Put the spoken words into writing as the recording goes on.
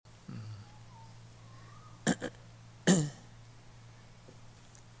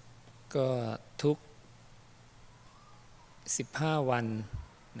ก็ทุก15วัน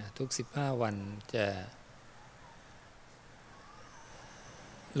นะทุก15วันจะ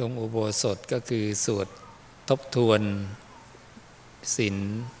ลงอุโบสถก็คือสวดทบทวนศีล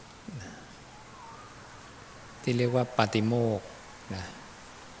ที่เรียกว่าปาติโมกข์นะ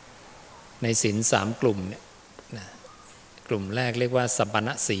ในศีล3กลุ่มเนี่ยนะกลุ่มแรกเรียกว่าสัมปันน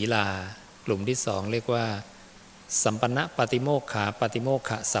ศีลากลุ่มที่2เรียกว่าสัมปันนปาติโมกขาปาติโมก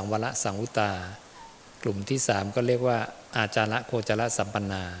ขสังวรสังวุตากลุ่มที่3ก็เรียกว่าอาจาระโคจรสัมปัน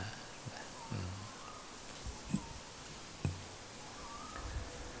นา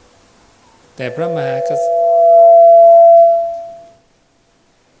แต่พระมหา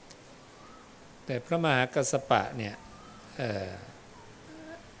กัสสปะเนี่ย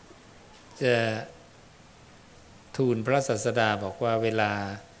จะทูลพระศาสดาบอกว่าเวลา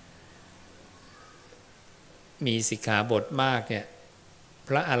มีสิกขาบทมากเนี่ยพ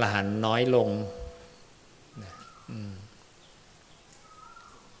ระอรหันต์น้อยลง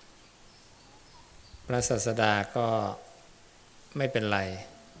พระศาสดาก็ไม่เป็นไร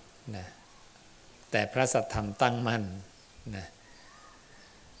นะแต่พระสัทธรรมตั้งมั่นนะ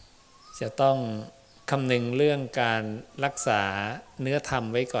จะต้องคำนึงเรื่องการรักษาเนื้อธรรม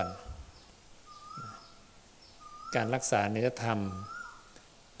ไว้ก่อนการรักษาเนื้อธรรม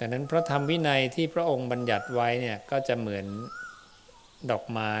ดังนั้นพระธรรมวินัยที่พระองค์บัญญัติไว้เนี่ยก็จะเหมือนดอก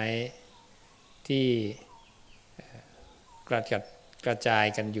ไม้ที่กระจาย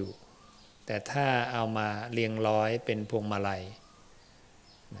กันอยู่แต่ถ้าเอามาเรียงร้อยเป็นพวงมาลัย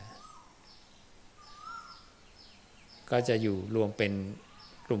นะก็จะอยู่รวมเป็น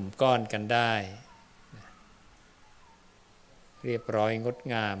กลุ่มก้อนกันได้นะเรียบร้อยงด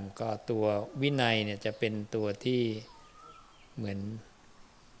งามก็ตัววินัยเนี่ยจะเป็นตัวที่เหมือน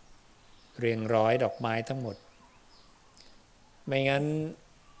เรียงร้อยดอกไม้ทั้งหมดไม่งั้น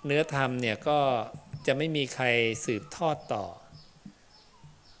เนื้อธรรมเนี่ยก็จะไม่มีใครสืบทอดต่อ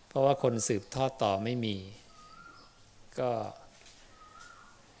เพราะว่าคนสืบทอดต่อไม่มีก็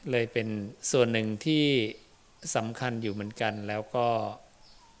เลยเป็นส่วนหนึ่งที่สำคัญอยู่เหมือนกันแล้วก็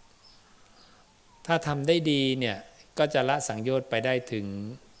ถ้าทำได้ดีเนี่ยก็จะละสังโยชน์ไปได้ถึง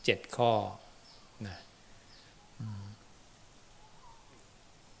7ข้อนะ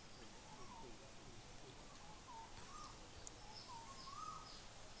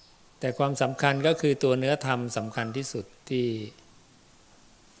แต่ความสำคัญก็คือตัวเนื้อธรรมสำคัญที่สุดที่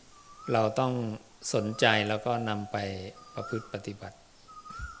เราต้องสนใจแล้วก็นำไปประพฤติปฏิบัติ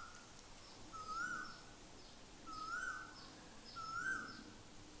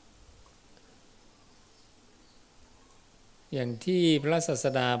อย่างที่พระศาส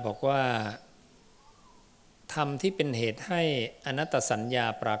ดาบอกว่าธรรมที่เป็นเหตุให้อนัตตสัญญา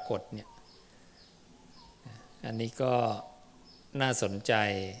ปรากฏเนี่ยอันนี้ก็น่าสนใจ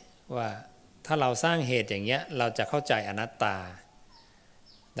ว่าถ้าเราสร้างเหตุอย่างเงี้ยเราจะเข้าใจอนัตตา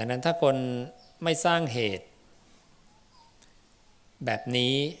ดังนั้นถ้าคนไม่สร้างเหตุแบบ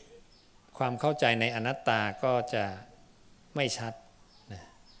นี้ความเข้าใจในอนัตตาก็จะไม่ชัดนะ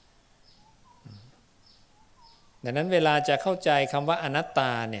ดังนั้นเวลาจะเข้าใจคำว่าอนัตต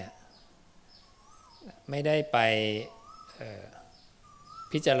าเนี่ยไม่ได้ไป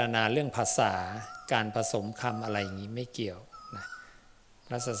พิจารณาเรื่องภาษาการผสมคำอะไรอย่างนี้ไม่เกี่ยวนะพ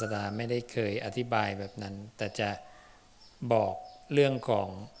ระศาสดาไม่ได้เคยอธิบายแบบนั้นแต่จะบอกเรื่องของ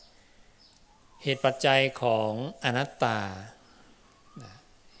เหตุปัจจัยของอนัตตา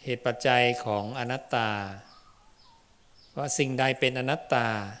เหตุปัจจัยของอนัตตาว่าสิ่งใดเป็นอนัตตา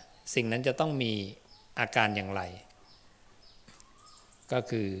สิ่งนั้นจะต้องมีอาการอย่างไรก็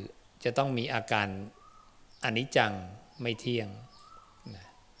คือจะต้องมีอาการอนิจจังไม่เที่ยง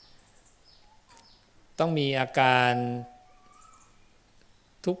ต้องมีอาการ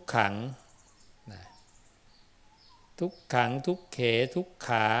ทุกขังทุกขังทุกเขทุกข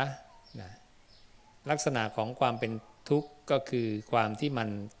าลักษณะของความเป็นทุกข์ก็คือความที่มัน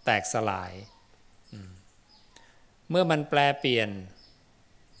แตกสลายเมื่อมันแปรเปลี่ยน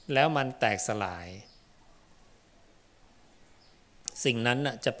แล้วมันแตกสลายสิ่งนั้น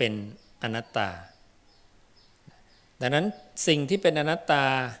จะเป็นอนัตตาดังนั้นสิ่งที่เป็นอนัตตา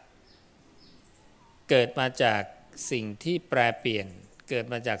เกิดมาจากสิ่งที่แปรเปลี่ยนเกิด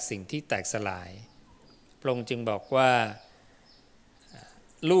มาจากสิ่งที่แตกสลายพระองค์จึงบอกว่า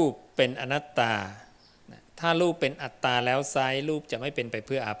รูปเป็นอนัตตาถ้ารูปเป็นอัตตาแล้วไซร้รูปจะไม่เป็นไปเ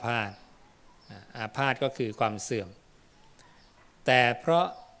พื่ออาพาธอาพาธก็คือความเสื่อมแต่เพราะ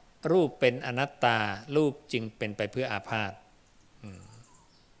รูปเป็นอนัตตารูปจึงเป็นไปเพื่ออาพาธ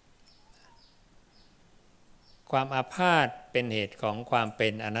ความอาพาธเป็นเหตุของความเป็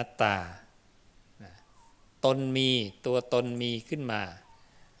นอนัตตาตนมีตัวตนมีขึ้นมา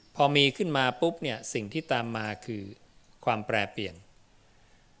พอมีขึ้นมาปุ๊บเนี่ยสิ่งที่ตามมาคือความแปรเปลี่ยน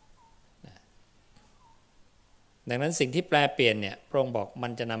ดังนั้นสิ่งที่แปรเปลี่ยนเนี่ยพระองค์บอกมั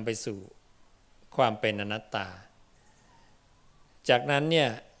นจะนำไปสู่ความเป็นอนัตตาจากนั้นเนี่ย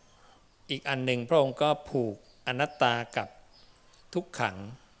อีกอันหนึ่งพระองค์ก็ผูกอนัตตากับทุกขัง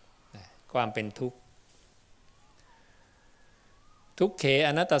ความเป็นทุกข์ทุกเข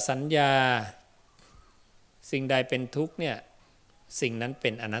อนัตตสัญญาสิ่งใดเป็นทุกข์เนี่ยสิ่งนั้นเป็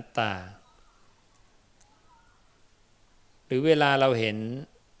นอนัตตาหรือเวลาเราเห็น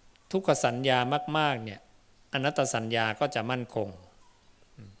ทุกขสัญญามากๆเนี่ยอนัตตสัญญาก็จะมั่นคง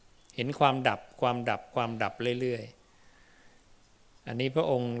เห็นความดับเรื่อยๆอันนี้พระ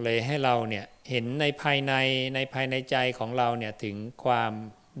องค์เลยให้เราเนี่ยเห็นในภายในใจของเราเนี่ยถึงความ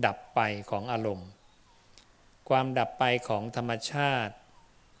ดับไปของอารมณ์ความดับไปของธรรมชาติ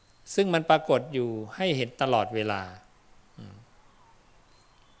ซึ่งมันปรากฏอยู่ให้เห็นตลอดเวลา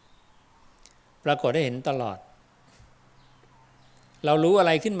ปรากฏให้เห็นตลอดเรารู้อะไ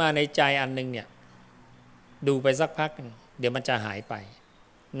รขึ้นมาในใจอันนึงเนี่ยดูไปสักพักเดี๋ยวมันจะหายไป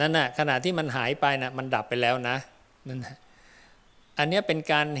นั่นน่ะขณะที่มันหายไปนะมันดับไปแล้วนะนั่นนะอันนี้เป็น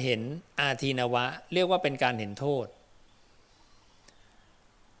การเห็นอาทีนวะเรียกว่าเป็นการเห็นโทษ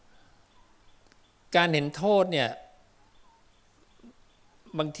การเห็นโทษเนี่ย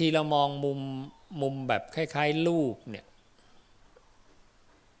บางทีเรามองมุมแบบคล้ายๆรูปเนี่ย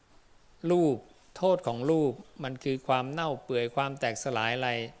รูปโทษของรูปมันคือความเน่าเปื่อยความแตกสลายอะไ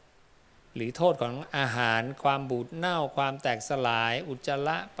รหรือโทษของอาหารความบูดเน่าความแตกสลายอุจจาร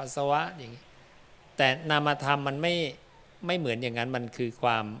ะปัสสาวะอย่างนี้แต่นามธรรมมันไม่เหมือนอย่างนั้นมันคือคว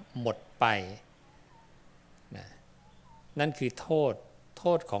ามหมดไปนะนั่นคือโท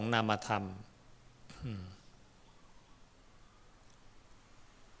ษของนามธรรม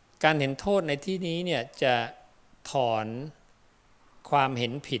การเห็นโทษในที่นี้เนี่ยจะถอนความเห็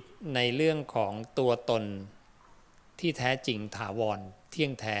นผิดในเรื่องของตัวตนที่แท้จริงถาวรเที่ย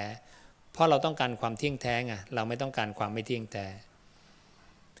งแท้เพราะเราต้องการความเที่ยงแท้ไงเราไม่ต้องการความไม่เที่ยงแท้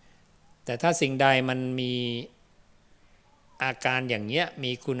แต่ถ้าสิ่งใดมันมีอาการอย่างเงี้ย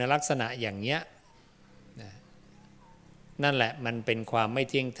มีคุณลักษณะอย่างเงี้ยนั่นแหละมันเป็นความไม่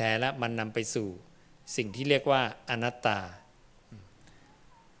เที่ยงแท้และมันนำไปสู่สิ่งที่เรียกว่าอนัตตา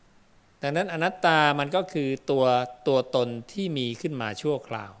ดังนั้นอนัตตามันก็คือตัวตนที่มีขึ้นมาชั่วค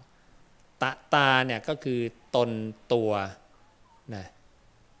ราวตาเนี่ยก็คือตนตัวนะ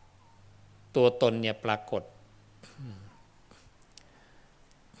ตัวตนเนี่ยปรากฏ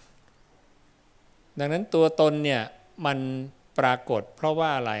ดังนั้นตัวตนเนี่ยมันปรากฏเพราะว่า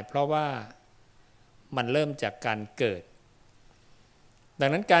อะไรเพราะว่ามันเริ่มจากการเกิดดัง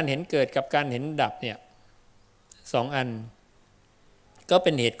นั้นการเห็นเกิดกับการเห็นดับเนี่ยสองอันก็เ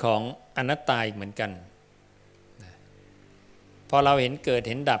ป็นเหตุของอนัตตาอีกเหมือนกันพอเราเห็นเกิด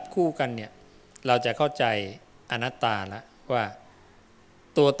เห็นดับคู่กันเนี่ยเราจะเข้าใจอนัตตาแล้วว่า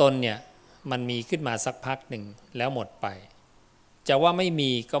ตัวตนเนี่ยมันมีขึ้นมาสักพักหนึ่งแล้วหมดไปจะว่าไม่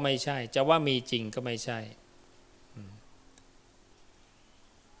มีก็ไม่ใช่จะว่ามีจริงก็ไม่ใช่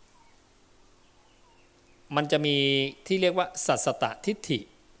มันจะมีที่เรียกว่าสัสสตทิ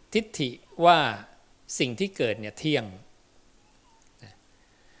ฏฐิว่าสิ่งที่เกิดเนี่ยเที่ยง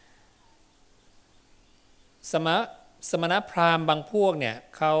สมณพราหมณ์บางพวกเนี่ย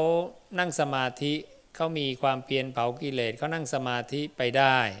เขานั่งสมาธิเขามีความเพียรเผากิเลสเขานั่งสมาธิไปไ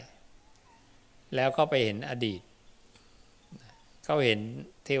ด้แล้วเขาไปเห็นอดีตเขาเห็น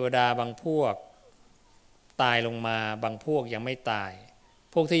เทวดาบางพวกตายลงมาบางพวกยังไม่ตาย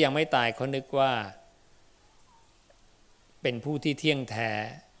พวกที่ยังไม่ตายเขานึกว่าเป็นผู้ที่เที่ยงแท้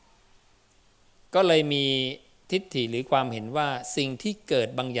ก็เลยมีทิฏฐิหรือความเห็นว่าสิ่งที่เกิด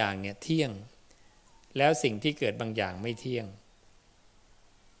บางอย่างเนี่ยเที่ยงแล้วสิ่งที่เกิดบางอย่างไม่เที่ยง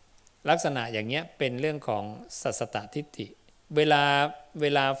ลักษณะอย่างเงี้ยเป็นเรื่องของสัสสตทิฏฐิเว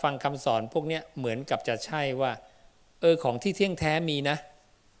ลาฟังคำสอนพวกเนี้ยเหมือนกับจะใช่ว่าของที่เที่ยงแท้มีนะ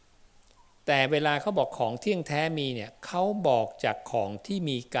แต่เวลาเขาบอกของเที่ยงแท้มีเนี่ยเขาบอกจากของที่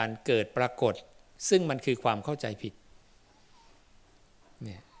มีการเกิดปรากฏซึ่งมันคือความเข้าใจผิดเ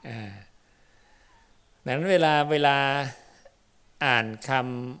นี่ยนั้นเวลาอ่านค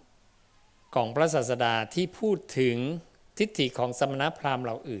ำของพระศาสดาที่พูดถึงทิฏฐิของสมณพราหมณ์เห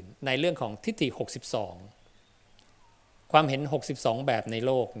ล่าอื่นในเรื่องของทิฏฐิ62ความเห็น62แบบในโ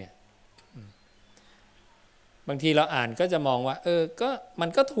ลกเนี่ยบางทีเราอ่านก็จะมองว่าก็มัน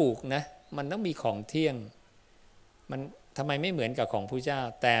ก็ถูกนะมันต้องมีของเที่ยงมันทำไมไม่เหมือนกับของพระเจ้า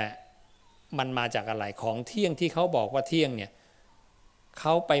แต่มันมาจากอะไรของเที่ยงที่เขาบอกว่าเที่ยงเนี่ยเข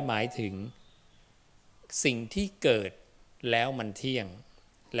าไปหมายถึงสิ่งที่เกิดแล้วมันเที่ยง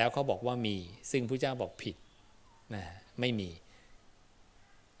แล้วเขาบอกว่ามีซึ่งพระเจ้าบอกผิดนะไม่มี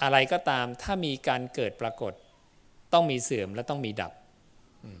อะไรก็ตามถ้ามีการเกิดปรากฏต้องมีเสื่อมและต้องมีดับ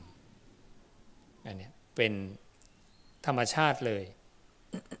อันนี้เป็นธรรมชาติเลย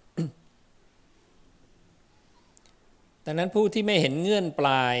ดังนั้นผู้ที่ไม่เห็นเงื่อนปล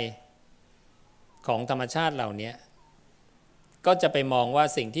ายของธรรมชาติเหล่านี้ก็จะไปมองว่า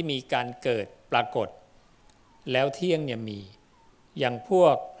สิ่งที่มีการเกิดปรากฏแล้วเที่ยงเนี่ยมีอย่างพว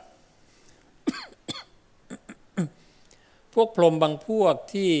ก พรหมบางพวก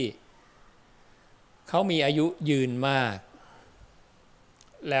ที่เขามีอายุยืนมาก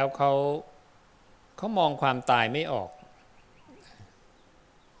แล้วเขามองความตายไม่ออก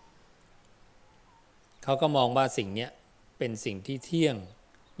เขาก็มองว่าสิ่งนี้เป็นสิ่งที่เที่ยง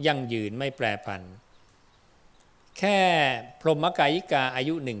ยั่งยืนไม่แปรผันแค่พรหมกายิกาอา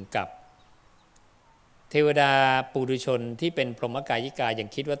ยุ1 กับเทวดาปุถุชนที่เป็นพรหมกายิกายัง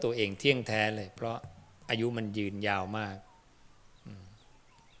คิดว่าตัวเองเที่ยงแท้เลยเพราะอายุมันยืนยาวมาก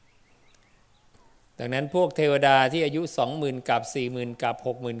ดังนั้นพวกเทวดาที่อายุ 20,000 กับ 40,000 กับ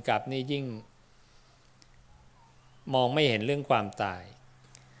 60,000 กับนี่ยิ่งมองไม่เห็นเรื่องความตาย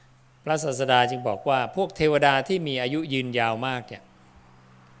พระศาสดาจึงบอกว่าพวกเทวดาที่มีอายุยืนยาวมากเนี่ย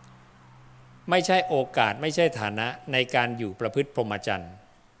ไม่ใช่โอกาสไม่ใช่ฐานะในการอยู่ประพฤติพรหมจรรย์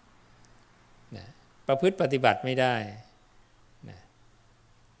นะประพฤติปฏิบัติไม่ได้นะ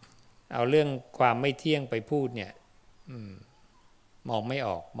เอาเรื่องความไม่เที่ยงไปพูดเนี่ยมองไม่อ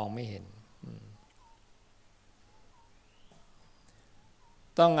อกมองไม่เห็น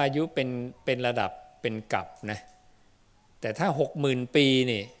ต้องอายุเป็นระดับเป็นกับนะแต่ถ้า 60,000 ปี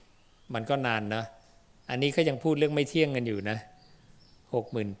นี่มันก็นานนะอันนี้เขายังพูดเรื่องไม่เที่ยงกันอยู่นะ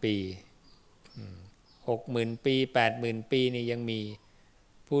 60,000 ปี60,000 ปี 80,000 ปีนี่ยังมี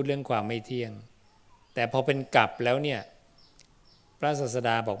พูดเรื่องความไม่เที่ยงแต่พอเป็นกับแล้วเนี่ยพระศาสด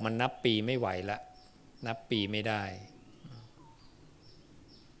าบอกมันนับปีไม่ไหวละนับปีไม่ได้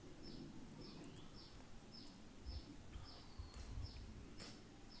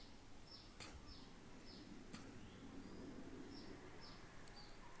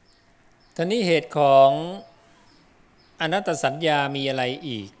ทีนี้เหตุของอนัตตสัญญามีอะไร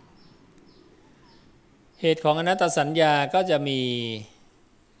อีกเหตุของอนัตตสัญญาก็จะมี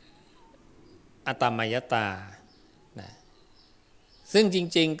อตมยตานะซึ่งจ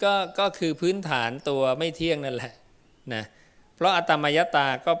ริงๆก็คือพื้นฐานตัวไม่เที่ยงนั่นแหละนะเพราะอตมยตา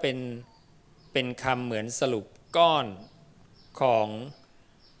ก็เป็นคำเหมือนสรุปก้อนของ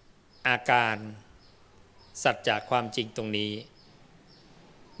อาการสัจจะความจริงตรงนี้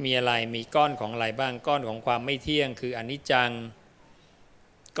มีอะไรมีก้อนของอะไรบ้างก้อนของความไม่เที่ยงคืออนิจจัง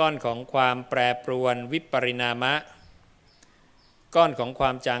ก้อนของความแปรปรวนวิปริณามะก้อนของคว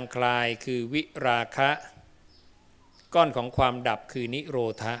ามจางคลายคือวิราคะก้อนของความดับคือนิโร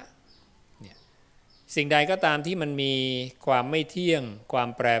ธะเนี่ยสิ่งใดก็ตามที่มันมีความไม่เที่ยงความ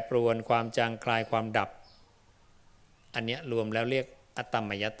แปรปรวนความจางคลายความดับอันนี้รวมแล้วเรียกอต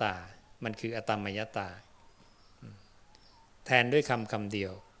มยตามันคืออตมยตาแทนด้วยคำเดี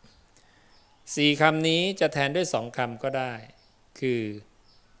ยว4 คำนี้จะแทนด้วย2 คำก็ได้คือ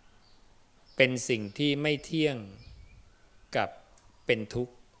เป็นสิ่งที่ไม่เที่ยงกับเป็นทุก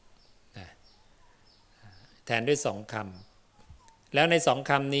ข์แทนด้วย2 คำแล้วใน2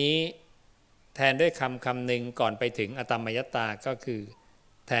 คำนี้แทนด้วยคำหนึ่งก่อนไปถึงอตมยตาก็คือ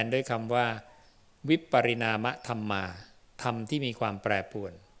แทนด้วยคำว่าวิปริณามธรรมาธรรมที่มีความแปรปรว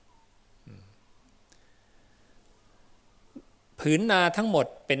นผืนนาทั้งหมด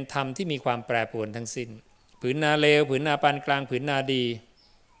เป็นธรรมที่มีความแปรปรวนทั้งสิ้นผืนนาเลวผืนนาปานกลางผืนนาดี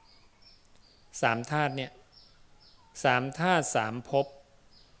3 ธาตุเนี่ย3 ธาตุ3 ภพ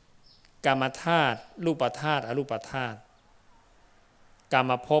กามธาตุรูปธาตุอรูปธาตุกา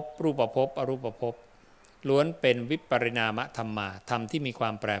มภพรูปภพอรูปภพล้วนเป็นวิปริณามธรรมาธรรมที่มีควา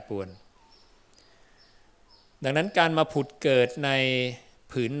มแปรปรวนดังนั้นการมาผุดเกิดใน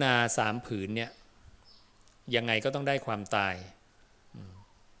ผืนนา3 ผืนเนี่ยยังไงก็ต้องได้ความตาย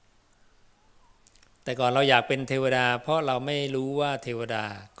แต่ก่อนเราอยากเป็นเทวดาเพราะเราไม่รู้ว่าเทวดา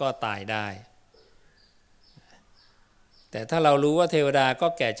ก็ตายได้แต่ถ้าเรารู้ว่าเทวดาก็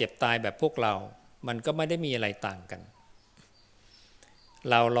แก่เจ็บตายแบบพวกเรามันก็ไม่ได้มีอะไรต่างกัน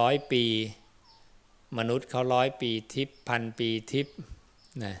เรา100 ปีมนุษย์เขา100 ปีทิพย์1,000 ปีทิพย์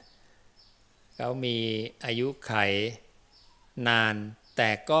นะเขามีอายุไขนานแต่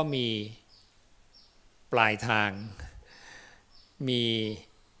ก็มีปลายทางมี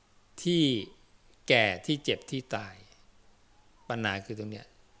ที่แก่ที่เจ็บที่ตายปัญหาคือตรงเนี้ย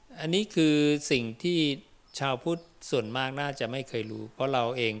อันนี้คือสิ่งที่ชาวพุทธส่วนมากน่าจะไม่เคยรู้เพราะเรา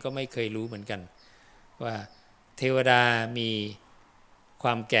เองก็ไม่เคยรู้เหมือนกันว่าเทวดามีคว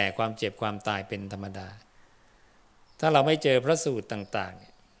ามแก่ความเจ็บความตายเป็นธรรมดาถ้าเราไม่เจอพระสูตรต่าง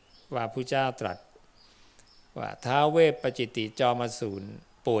ว่าพระเจ้าตรัสว่าท้าวเวปปจิตติจอมอสูร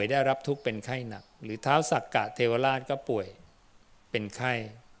ป่วยได้รับทุกข์เป็นไข้หนักหรือท้าวสักกะเทวราชก็ป่วยเป็นไข้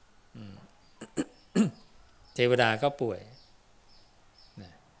เทวดาก็ป่วยน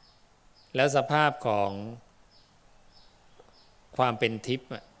ะแล้วสภาพของความเป็นทิพย์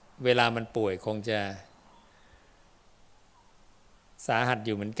เวลามันป่วยคงจะสาหัสอ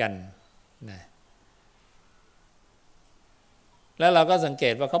ยู่เหมือนกันนะแล้วเราก็สังเก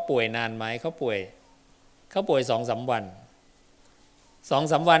ตว่าเขาป่วยนานไหมเขาป่วย 2-3 วัน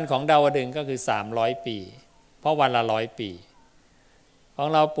2-3 วันของดาวดึงส์ก็คือ300 ปีเพราะวันละ100 ปีของ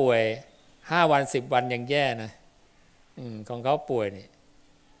เราป่วย5 วัน10 วันยังแย่นะของเขาป่วยนี่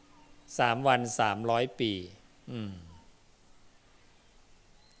3 วัน300 ปี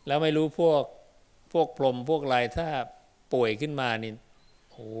แล้วไม่รู้พวกพรหมพวกอะไรถ้าป่วยขึ้นมานี่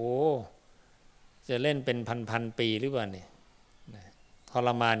โอ้จะเล่นเป็นพันปีหรือเปล่าเนี่ยทร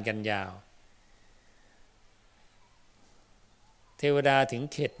มานกันยาวเทวดาถึง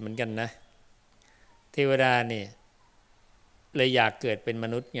เข็ดเหมือนกันนะเทวดาเนี่ยเลยอยากเกิดเป็นม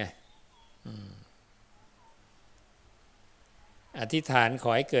นุษย์ไงอธิษฐานข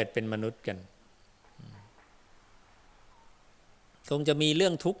อให้เกิดเป็นมนุษย์กันคงจะมีเรื่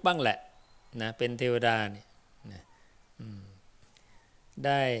องทุกข์บ้างแหละนะเป็นเทวดาเนี่ยนะ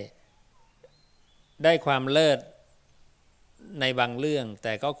ได้ความเลิศในบางเรื่องแ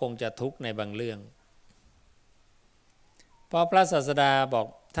ต่ก็คงจะทุกข์ในบางเรื่องเพราะพระศาสดาบอก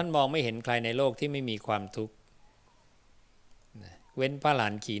ท่านมองไม่เห็นใครในโลกที่ไม่มีความทุกข์เว้นพระหลา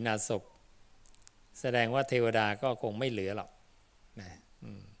นขีณาสพแสดงว่าเทวดาก็คงไม่เหลือหรอกนะ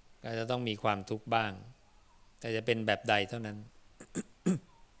ก็จะต้องมีความทุกข์บ้างแต่จะเป็นแบบใดเท่านั้น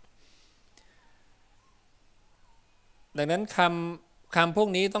ดังนั้นคำพวก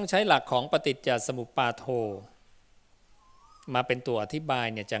นี้ต้องใช้หลักของปฏิจจสมุปบาทโธมาเป็นตัวอธิบาย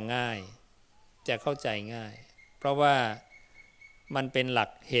เนี่ยจะง่ายจะเข้าใจง่ายเพราะว่ามันเป็นหลัก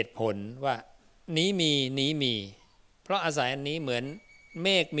เหตุผลว่านี้มีนี้มีเพราะอาศัยอันนี้เหมือนเม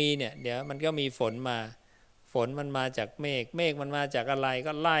ฆมีเนี่ยเดี๋ยวมันก็มีฝนมาฝนมันมาจากเมฆมันมาจากอะไร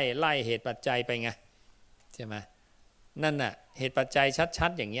ก็ไล่เหตุปัจจัยไปไงใช่ไหมนั่นน่ะเหตุปัจจัยชั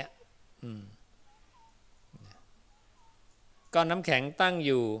ดๆอย่างเงี้ยก้อนน้ำแข็งตั้งอ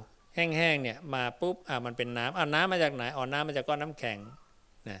ยู่แห้งๆเนี่ยมาปุ๊บมันเป็นน้ำน้ำมาจากไหนน้ำมาจากก้อนน้ำแข็ง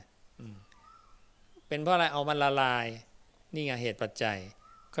นะเป็นเพราะอะไรเอามันละลายนี่ไงเหตุปัจจัย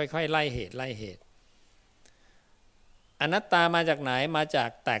ค่อยๆไล่เหตุอนัตตามาจากไหนมาจาก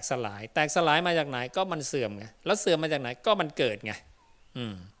แตกสลายมาจากไหนก็มันเสื่อมไงแล้วเสื่อมมาจากไหนก็มันเกิดไง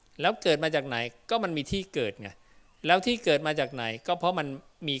แล้วเกิดมาจากไหนก็มันมีที่เกิดไงแล้วที่เกิดมาจากไหนก็เพราะมัน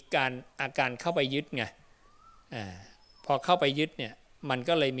มีอาการเข้าไปยึดไงพอเข้าไปยึดเนี่ยมัน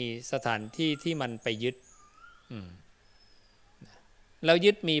ก็เลยมีสถานที่ที่มันไปยึดแล้ว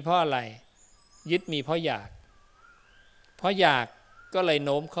ยึดมีเพราะอะไรยึดมีเพราะอยากก็เลยโ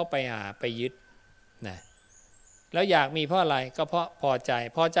น้มเข้าไปไปยึดนะแล้วอยากมีเพราะอะไรก็เพราะพอใ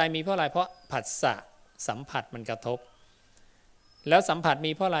จมีเพราะอะไรเพราะผัสสะสัมผัสมันกระทบแล้วสัมผัส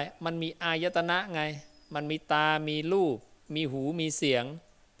มีเพราะอะไรมันมีอายตนะไงมันมีตามีรูปมีหูมีเสียง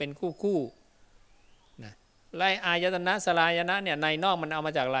เป็นคู่นะไล่อายตนะสลายนะเนี่ยในนอกมันเอาม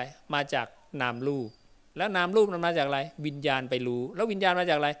าจากอะไรมาจากนามรูปแล้วนามรูปมันมาจากอะไรวิญญาณไปรู้แล้ววิญญาณมา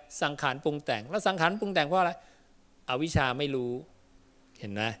จากอะไรสังขารปรุงแต่งแล้วสังขารปรุงแต่งเพราะอะไรอวิชชาไม่รู้เห็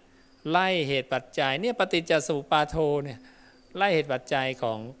นไหมไล่เหตุปัจจัยเนี่ยปฏิจจสมุปบาทโธเนี่ยไล่เหตุปัจจัยข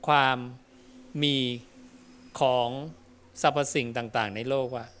องความมีของสรรพสิ่งต่างๆในโลก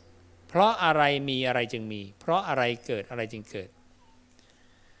ว่าเพราะอะไรมีอะไรจึงมีเพราะอะไรเกิดอะไรจึงเกิด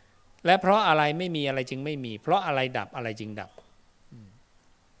และเพราะอะไรไม่มีอะไรจึงไม่มีเพราะอะไรดับอะไรจึงดับ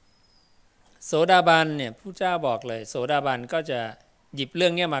โสดาบันเนี่ยผู้เจ้าบอกเลยโสดาบันก็จะหยิบเรื่อ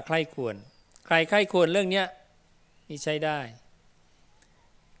งนี้มาใคร่ควรใครใคร่ควรเรื่องนี้นี่ใช้ได้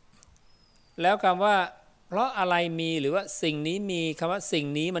แล้วคำว่าเพราะอะไรมีหรือว่าสิ่งนี้มีคำว่าสิ่ง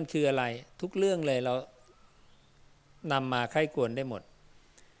นี้มันคืออะไรทุกเรื่องเลยเรานำมาใคร่ควรได้หมด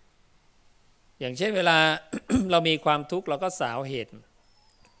อย่างเช่นเวลา เรามีความทุกข์เราก็สาวเหตุ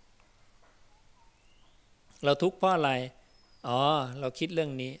เราทุกข์เพราะอะไรเราคิดเรื่อ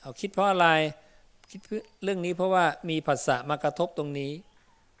งนี้คิดเพราะอะไรคิดเรื่องนี้เพราะว่ามีผัสสะมากระทบตรงนี้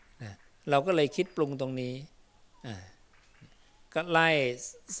เราก็เลยคิดปรุงตรงนี้ก็ไล่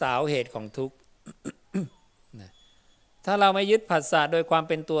สาวเหตุของทุกข์ ถ้าเราไม่ยึดผัสสะโดยความ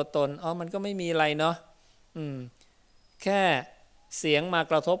เป็นตัวตนมันก็ไม่มีอะไรเนาะแค่เสียงมา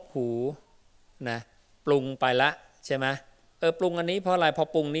กระทบหูนะปรุงไปละใช่ไหมปรุงอันนี้เพราะอะไรพอ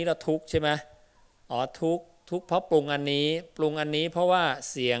ปรุงนี้เราทุกข์ใช่ไหมทุกข์เพราะปรุงอันนี้เพราะว่า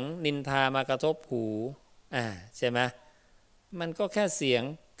เสียงนินทามากระทบหูใช่ไหมมันก็แค่เสียง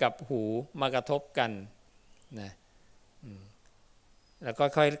กับหูมากระทบกันนะแล้วก็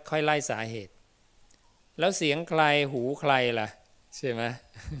ค่อยไล่สาเหตุแล้วเสียงใครหูใครล่ะใช่ไหม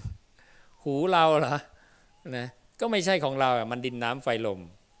หูเราเหรอนะก็ไม่ใช่ของเราอ่ะมันดินน้ำไฟลม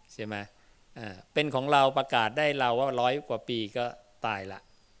ใช่ไหมเป็นของเราประกาศได้เราว่า100 กว่าปีก็ตายละ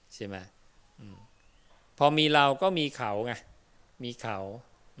ใช่ไหมพอมีเราก็มีเขาไงมีเขา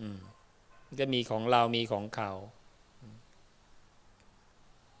ก็มีของเรามีของเขา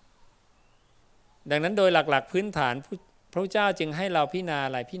ดังนั้นโดยหลักๆพื้นฐานพระเจ้าจึงให้เราพิจารณาอ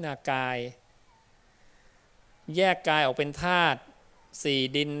ะไรพิจารณากายแยกกายออกเป็นธาตุ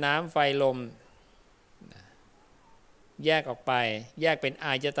4ดินน้ำไฟลมแยกออกไปแยกเป็นอ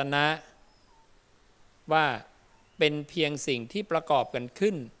ายตนะว่าเป็นเพียงสิ่งที่ประกอบกัน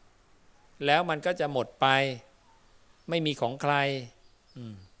ขึ้นแล้วมันก็จะหมดไปไม่มีของใคร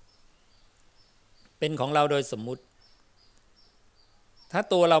เป็นของเราโดยสมมุติถ้า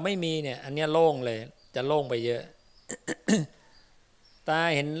ตัวเราไม่มีเนี่ยอันนี้โล่งเลยจะโล่งไปเยอะ ตา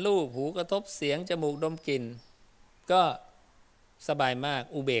เห็นรูปหูกระทบเสียงจมูกดมกลิ่นก็สบายมาก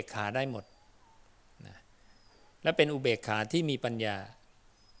อุเบกขาได้หมดนะและเป็นอุเบกขาที่มีปัญญา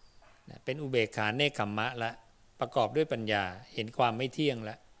นะเป็นอุเบกขาเนกขัมมะละประกอบด้วยปัญญาเห็นความไม่เที่ยง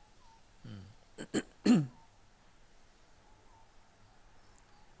ละ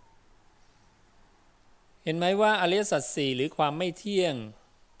เห็นไหมว่าอริยสัจสี่หรือความไม่เที่ยง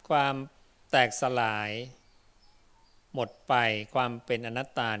ความแตกสลายหมดไปความเป็นอนัต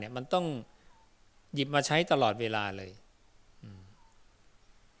ตาเนี่ยมันต้องหยิบมาใช้ตลอดเวลาเลย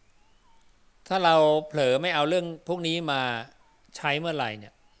ถ้าเราเผลอไม่เอาเรื่องพวกนี้มาใช้เมื่อไหร่เนี่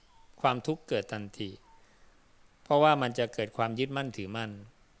ยความทุกข์เกิดทันทีเพราะว่ามันจะเกิดความยึดมั่นถือมั่น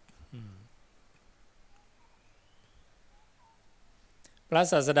พระ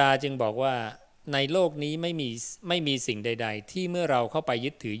ศาสดาจึงบอกว่าในโลกนี้ไม่มีสิ่งใดๆที่เมื่อเราเข้าไปยึ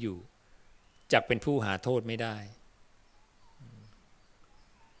ดถืออยู่จักเป็นผู้หาโทษไม่ได้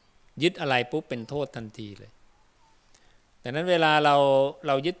ยึดอะไรปุ๊บเป็นโทษทันทีเลยดังนั้นเวลาเ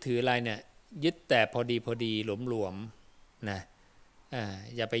รายึดถืออะไรเนี่ยยึดแต่พอดีหลวมๆนะ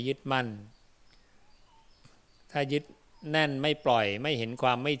อย่าไปยึดมั่นถ้ายึดแน่นไม่ปล่อยไม่เห็นคว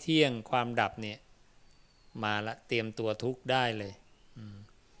ามไม่เที่ยงความดับเนี่ยมาละเตรียมตัวทุกข์ได้เลย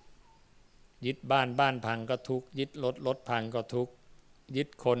ยึดบ้านพังก็ทุกข์ยึดรถพังก็ทุกข์ยึด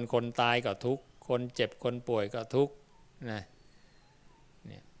คนตายก็ทุกข์คนเจ็บคนป่วยก็ทุกข์นะเ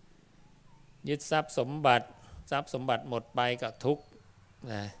นี่ยยึดทรัพย์สมบัติหมดไปก็ทุกข์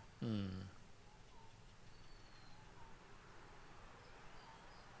นะ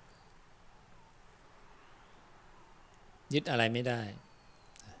ยึดอะไรไม่ได้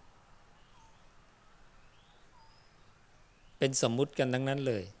เป็นสมมุติกันทั้งนั้น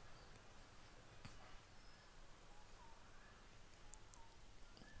เลย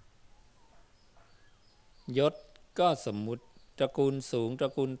ยศก็สมมุติตระกูลสูงตร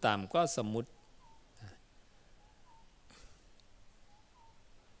ะกูลต่ำก็สมมุติ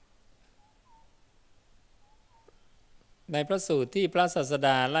ในพระสูตรที่พระศาสด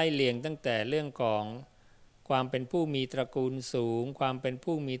าไล่เลียงตั้งแต่เรื่องของความเป็นผู้มีตระกูลสูงความเป็น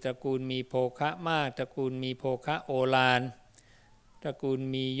ผู้มีตระกูลมีโภคะมากตระกูลมีโภคะโอฬารตระกูล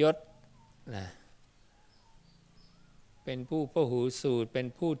มียศนะเป็นผู้พหูสูตรเป็น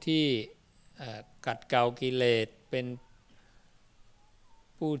ผู้ที่กัดเกากิเลสเป็น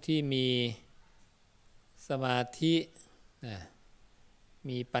ผู้ที่มีสมาธิ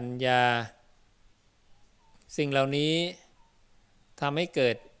มีปัญญาสิ่งเหล่านี้ทำให้เกิ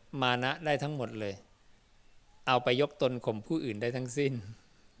ดมานะได้ทั้งหมดเลยเอาไปยกตนข่มผู้อื่นได้ทั้งสิ้น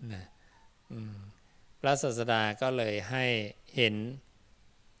นะพระศาสดาก็เลยให้เห็น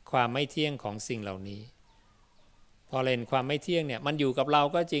ความไม่เที่ยงของสิ่งเหล่านี้พอเห็นความไม่เที่ยงเนี่ยมันอยู่กับเรา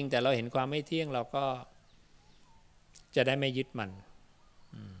ก็จริงแต่เราเห็นความไม่เที่ยงเราก็จะได้ไม่ยึดมัน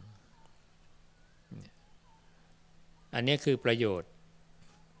อันนี้คือประโยช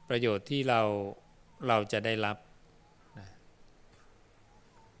น์ที่เราจะได้รับ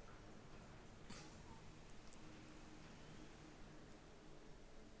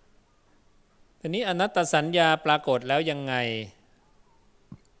ทีนี้อนัตตสัญญาปรากฏแล้วยังไง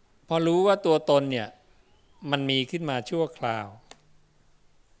พอรู้ว่าตัวตนเนี่ยมันมีขึ้นมาชั่วคราว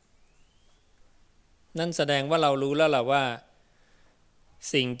นั่นแสดงว่าเรารู้แล้วล่ะว่า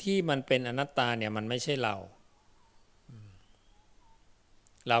สิ่งที่มันเป็นอนัตตาเนี่ยมันไม่ใช่เร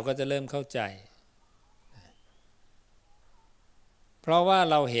าก็จะเริ่มเข้าใจเพราะว่า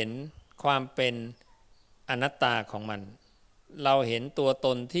เราเห็นความเป็นอนัตตาของมันเราเห็นตัวต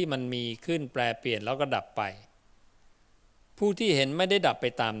นที่มันมีขึ้นแปรเปลี่ยนแล้วก็ดับไปผู้ที่เห็นไม่ได้ดับไป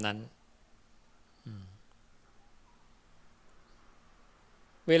ตามนั้น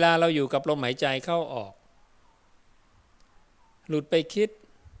เวลาเราอยู่กับลมหายใจเข้าออกหลุดไปคิด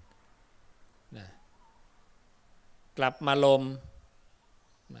นะกลับมาลม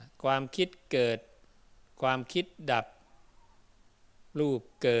นะความคิดเกิดความคิดดับรูป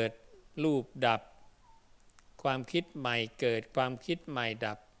เกิดรูปดับความคิดใหม่เกิดความคิดใหม่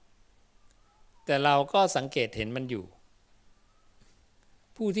ดับแต่เราก็สังเกตเห็นมันอยู่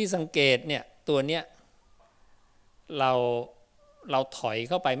ผู้ที่สังเกตเนี่ยตัวเนี้ยเราถอยเ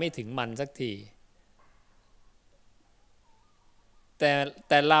ข้าไปไม่ถึงมันสักที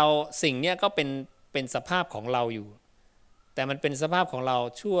แต่เราสิ่งเนี้ยก็เป็นสภาพของเราอยู่แต่มันเป็นสภาพของเรา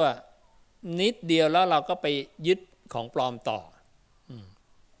ชั่วนิดเดียวแล้วเราก็ไปยึดของปลอมต่อ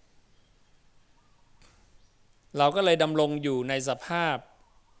เราก็เลยดำรงอยู่ในสภาพ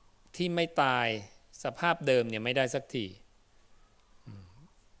ที่ไม่ตายสภาพเดิมเนี่ยไม่ได้สักที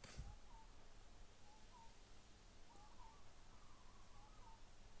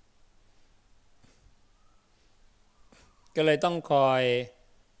ก็เลยต้องค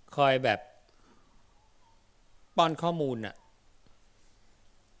อยแบบป้อนข้อมูลน่ะ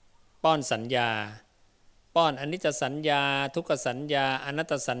ป้อนสัญญาป้อนอนิจจสัญญาทุกขสัญญาอนัต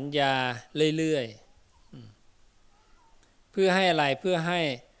ตสัญญาเรื่อยๆเพื่อให้อะไรเพื่อให้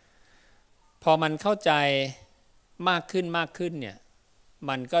พอมันเข้าใจมากขึ้นเนี่ย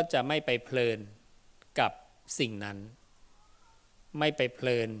มันก็จะไม่ไปเพลินกับสิ่งนั้นไม่ไปเพ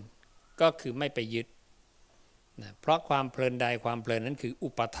ลินก็คือไม่ไปยึดนะเพราะความเพลินใดความเพลินนั้นคืออุ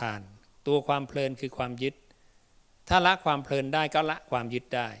ปทานตัวความเพลินคือความยึดถ้าละความเพลินได้ก็ละความยึด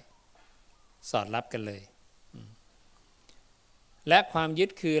ได้สอดรับกันเลยและความยึด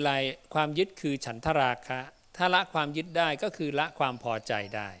คืออะไรความยึดคือฉันทราคะถ้าละความยึดได้ก็คือละความพอใจ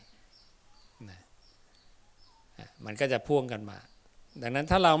ได้นะมันก็จะพ่วงกันมาดังนั้น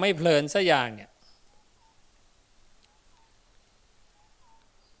ถ้าเราไม่เพลินสักอย่างเนี่ย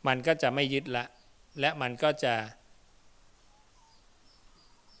มันก็จะไม่ยึดละและมันก็จะ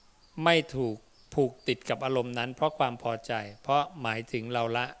ไม่ถูกผูกติดกับอารมณ์นั้นเพราะความพอใจเพราะหมายถึงเรา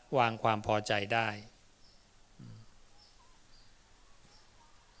ละวางความพอใจได้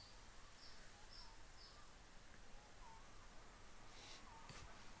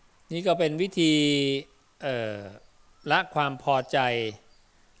นี่ก็เป็นวิธีละความพอใจ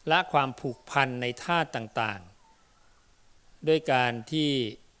ละความผูกพันในธาตุต่างๆด้วยการที่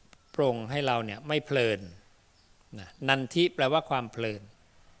ปรงให้เราเนี่ยไม่เพลินนันทิแปลว่าความเพลิน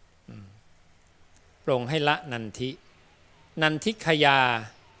ปรงให้ละนันทินันทิขยา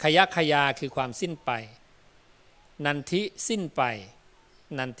ขยาคือความสิ้นไปนันทิสิ้นไป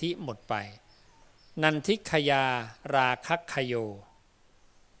นันทิหมดไปนันทิขยาราคะขโย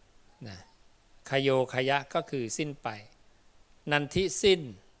นะขโยขยะก็คือสิ้นไปนันทิสิ้น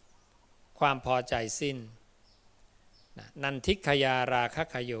ความพอใจสิ้นนันทิขยาราคะ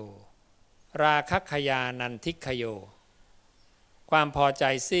ขโยราคะขยานันทิขโยความพอใจ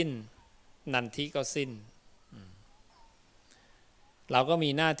สิ้นนันทิก็สิ้นเราก็มี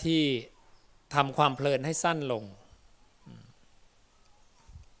หน้าที่ทำความเพลินให้สั้นลง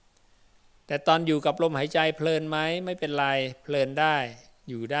แต่ตอนอยู่กับลมหายใจเพลินไหมไม่เป็นไรเพลินได้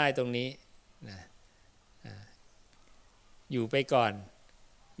อยู่ได้ตรงนี้นะอยู่ไปก่อน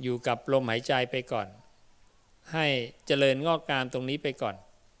อยู่กับลมหายใจไปก่อนให้เจริญงอกงามตรงนี้ไปก่อน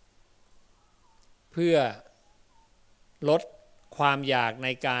เพื่อลดความอยากใน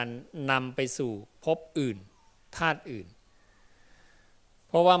การนำไปสู่ภพอื่นธาตุอื่นเ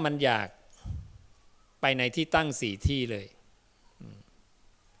พราะว่ามันอยากไปในที่ตั้งสี่ที่เลย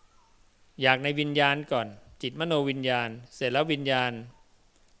อยากในวิญญาณก่อนจิตมโนวิญญาณเสร็จแล้ววิญญาณ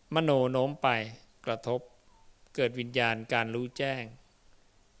มโนโน้มไปกระทบเกิดวิญญาณการรู้แจ้ง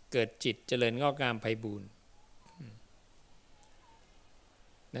เกิดจิตเจริญงอกงามไพบูลย์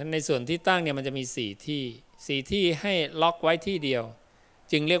นั้นในส่วนที่ตั้งเนี่ยมันจะมี4 ที่ให้ล็อกไว้ที่เดียว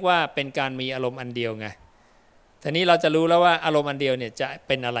จึงเรียกว่าเป็นการมีอารมณ์อันเดียวไงทีนี้เราจะรู้แล้วว่าอารมณ์อันเดียวเนี่ยจะเ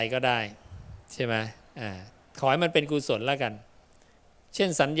ป็นอะไรก็ได้ใช่ไหมขอให้มันเป็นกุศลแล้วกันเช่น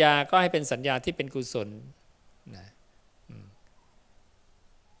สัญญาก็ให้เป็นสัญญาที่เป็นกุศลนะ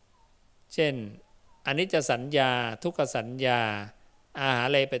เช่นอนิจจสัญญาทุกขสัญญาอาหา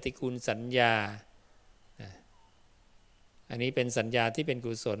เรปฏิกูลสัญญาอันนี้เป็นสัญญาที่เป็น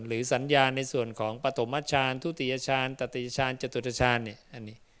กุศลหรือสัญญาในส่วนของปฐมฌานทุติยฌานตติยฌานจตุตฌานเนี่ยอัน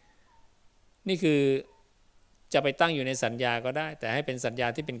นี้นี่คือจะไปตั้งอยู่ในสัญญาก็ได้แต่ให้เป็นสัญญา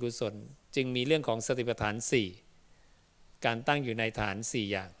ที่เป็นกุศลจึงมีเรื่องของสติปัฏฐาน4การตั้งอยู่ในฐาน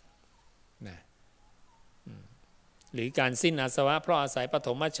4อย่างนะหรือการสิ้นอาสวะเพราะอาศัยปฐ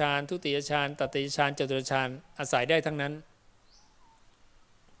มฌานทุติยฌานตติยฌานจตุตฌานอาศัยได้ทั้งนั้น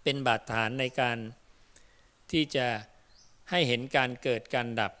เป็นบาดฐานในการที่จะ ให้เห็นการเกิดการ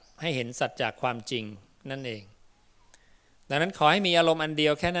ดับให้เห็นสัจจะความจริงนั่นเองดังนั้นขอให้มีอารมณ์อันเดี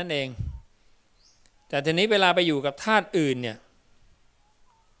ยวแค่นั้นเองแต่ทีนี้เวลาไปอยู่กับธาตุอื่นเนี่ย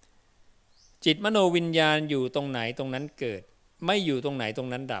จิตมโนวิญญาณอยู่ตรงไหนตรงนั้นเกิดไม่อยู่ตรงไหนตรง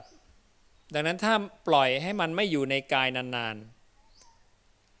นั้นดับดังนั้นถ้าปล่อยให้มันไม่อยู่ในกายนาน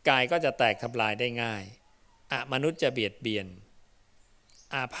ๆกายก็จะแตกทำลายได้ง่ายมนุษย์จะเบียดเบียน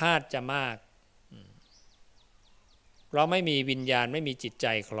อาพาธจะมากเพราะไม่มีวิญญาณไม่มีจิตใจ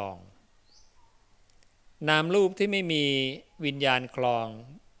คลองนามรูปที่ไม่มีวิญญาณคลอง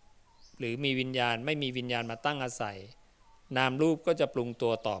หรือมีวิญญาณไม่มีวิญญาณมาตั้งอาศัยนามรูปก็จะปรุงตั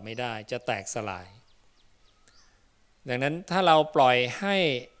วต่อไม่ได้จะแตกสลายดังนั้นถ้าเราปล่อยให้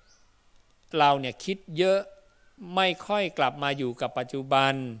เราเนี่ยคิดเยอะไม่ค่อยกลับมาอยู่กับปัจจุบั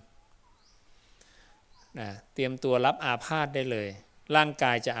นนะเตรียมตัวรับอาพาธได้เลยร่างก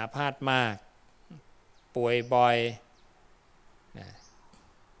ายจะอาพาธมากป่วยบ่อยนะ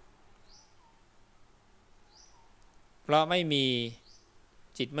เพราะไม่มี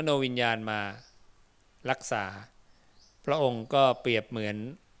จิตมโนวิญญาณมารักษาพระองค์ก็เปรียบเหมือน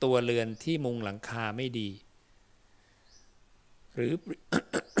ตัวเรือนที่มุงหลังคาไม่ดีหรือ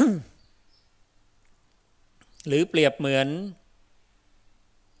หรือเปรียบเหมือน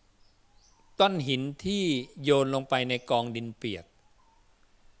ก้อนหินที่โยนลงไปในกองดินเปียก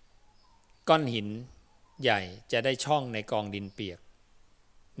ก้อนหินใหญ่จะได้ช่องในกองดินเปียก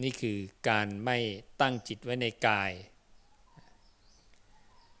นี่คือการไม่ตั้งจิตไว้ในกาย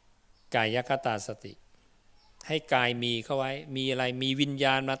ยคตาสติให้กายมีเข้าไว้มีอะไรมีวิญญ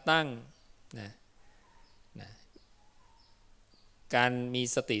าณมาตั้งนะการมี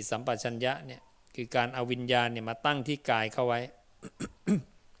สติสัมปชัญญะเนี่ยคือการเอาวิญญาณเนี่ยมาตั้งที่กายเข้าไว้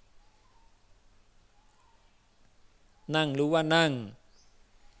นั่งรู้ว่านั่ง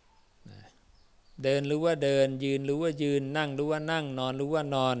เดินรู้ว่าเดินยืนรู้ว่ายืนนั่งรู้ว่านั่งนอนรู้ว่า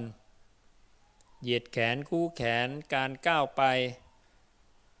นอนเหยียดแขนคู่แขนการก้าวไป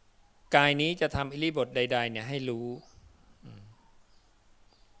กายนี้จะทำอิริยาบถใดๆเนี่ยให้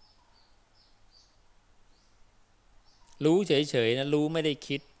รู้เฉยๆนะรู้ไม่ได้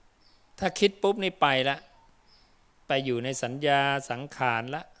คิดถ้าคิดปุ๊บนี่ไปละไปอยู่ในสัญญาสังขาร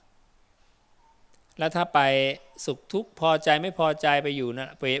ละแล้วถ้าไปสุขทุกข์พอใจไม่พอใจไปอยู่นะ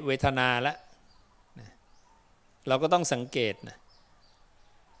เวทนาละเราก็ต้องสังเกตนะ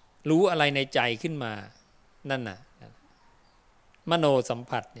รู้อะไรในใจขึ้นมานั่นน่ะมโนสัม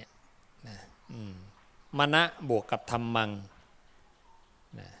ผัสเนี่ยมนะบวกกับธรรมัง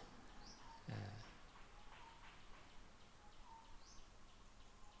นะ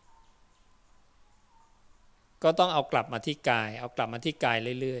ก็ต้องเอากลับมาที่กายเอากลับมาที่กาย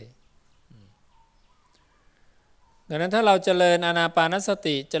เรื่อยๆดังนั้นถ้าเราเจริญอานาปานส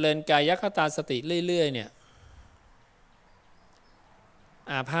ติเจริญกายคตาสติเรื่อยๆเนี่ย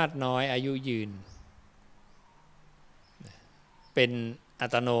อาพาธน้อยอายุยืนเป็นอั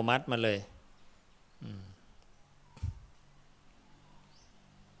ตโนมัติมาเลย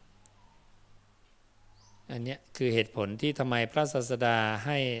อันนี้คือเหตุผลที่ทำไมพระศาสดาใ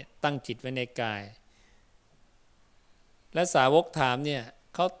ห้ตั้งจิตไว้ในกายและสาวกถามเนี่ย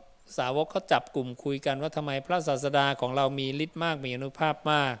สาวกเขาจับกลุ่มคุยกันว่าทำไมพระศาสดาของเรามีฤทธิ์มากมีอานุภาพ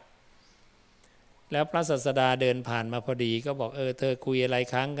มากแล้วพระศาสดาเดินผ่านมาพอดีก็บอกเธอคุยอะไร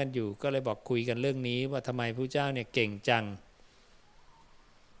ค้างกันอยู่ก็เลยบอกคุยกันเรื่องนี้ว่าทำไมพระเจ้าเนี่ยเก่งจัง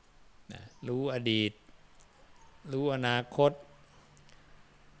รู้อดีตรู้อนาคต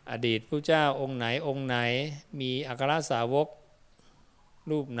อดีตพระเจ้าองค์ไหนมีอัครสาวก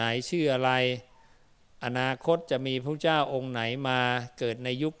รูปไหนชื่ออะไรอนาคตจะมีพระเจ้าองค์ไหนมาเกิดใน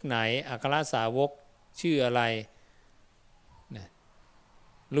ยุคไหนอัครสาวกชื่ออะไร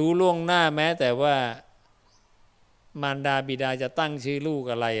รู้ล่วงหน้าแม้แต่ว่ามารดาบิดาจะตั้งชื่อลูก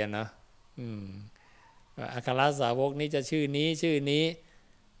อะไรนะอัครสาวกนี้จะชื่อนี้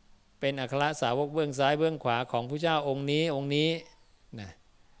เป็นอัครสาวกเบื้องซ้ายเบื้องขวาของพระเจ้าองค์นี้นะ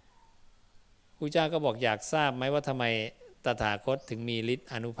พระเจ้าก็บอกอยากทราบไหมว่าทำไมตถาคตถึงมีฤทธิ์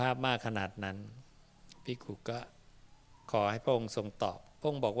อานุภาพมากขนาดนั้นภิกขุก็ขอให้พระองค์ทรงตอบพระ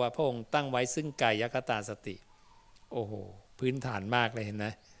องค์บอกว่าพระองค์ตั้งไว้ซึ่งกายคตาสติโอ้โหพื้นฐานมากเลยเห็นไหม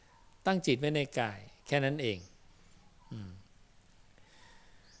ตั้งจิตไว้ในกายแค่นั้นเอง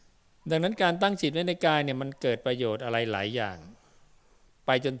ดังนั้นการตั้งจิตไว้ในกายเนี่ยมันเกิดประโยชน์อะไรหลายอย่างไป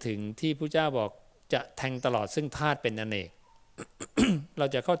จนถึงที่พระเจ้าบอกจะแทงตลอดซึ่งธาตุเป็นอเนก เรา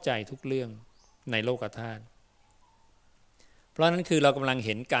จะเข้าใจทุกเรื่องในโลกธาตุเพราะนั้นคือเรากำลังเ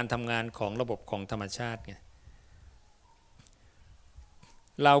ห็นการทำงานของระบบของธรรมชาติไง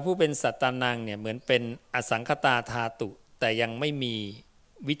เราผู้เป็นสัตตานังเนี่ยเหมือนเป็นอสังคตาธาตุแต่ยังไม่มี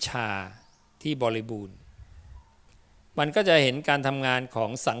วิชาที่บริบูรณ์ มันก็จะเห็นการทำงานของ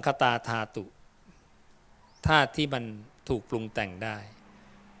สังคตาธาตุธาตุที่มันถูกปรุงแต่งได้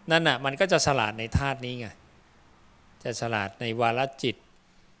นั่นน่ะมันก็จะฉลาดในธาตุนี้ไงจะฉลาดในวาระจิต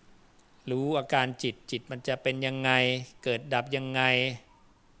รู้อาการจิตมันจะเป็นยังไงเกิดดับยังไง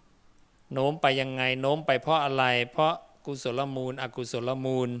โน้มไปยังไงโน้มไปเพราะอะไรเพราะกุศลมูลอกุศล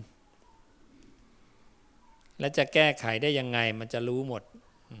มูลและจะแก้ไขได้ยังไงมันจะรู้หมด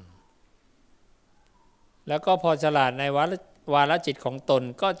แล้วก็พอฉลาดในวาระจิตของตน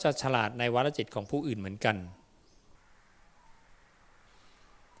ก็จะฉลาดในวาระจิตของผู้อื่นเหมือนกัน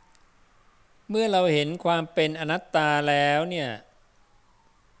เมื่อเราเห็นความเป็นอนัตตาแล้วเนี่ย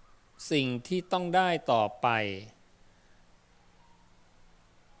สิ่งที่ต้องได้ต่อไป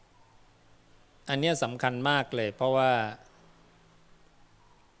อันนี้สำคัญมากเลยเพราะว่า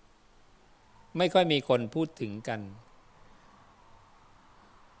ไม่ค่อยมีคนพูดถึงกัน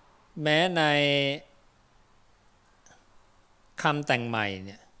แม้ในคำแต่งใหม่เ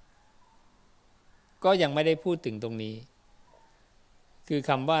นี่ยก็ยังไม่ได้พูดถึงตรงนี้คือ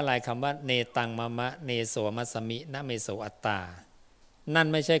คำว่าอะไรคำว่าเนตังมะมะเนโสมัสสมินะเมโสอัตตานั่น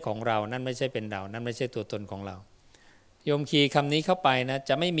ไม่ใช่ของเรานั่นไม่ใช่เป็นเรานั่นไม่ใช่ตัวตนของเราโยมคีย์คำนี้เข้าไปนะ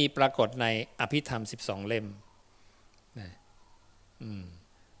จะไม่มีปรากฏในอภิธรรม12เล่มนะ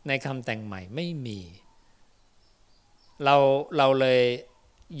ในคำแต่งใหม่ไม่มีเราเลย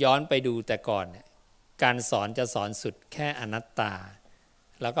ย้อนไปดูแต่ก่อนเนี่ยการสอนจะสอนสุดแค่อนัตตา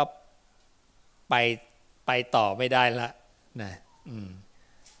แล้วก็ไปต่อไม่ได้ละนะ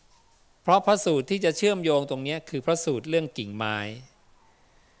เพราะพระสูตรที่จะเชื่อมโยงตรงนี้คือพระสูตรเรื่องกิ่งไม้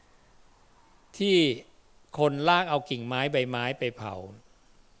ที่คนลากเอากิ่งไม้ใบไม้ไปเผา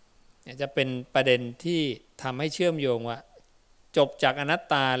จะเป็นประเด็นที่ทำให้เชื่อมโยงว่าจบจากอนัต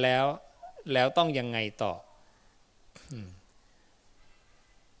ตาแล้วต้องยังไงต่อ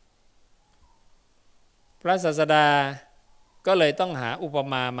พระศาสดาก็เลยต้องหาอุป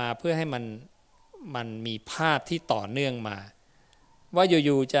มามาเพื่อให้มันมีภาพที่ต่อเนื่องมาว่าอ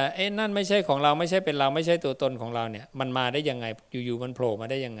ยู่ๆจะนั่นไม่ใช่ของเราไม่ใช่เป็นเราไม่ใช่ตัวตนของเราเนี่ยมันมาได้ยังไงอยู่ๆมันโผล่มา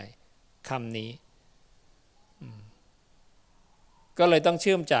ได้ยังไงคำนี้ก็เลยต้องเ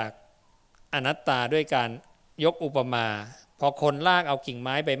ชื่อมจากอนัตตาด้วยการยกอุปมาพอคนลากเอากิ่งไ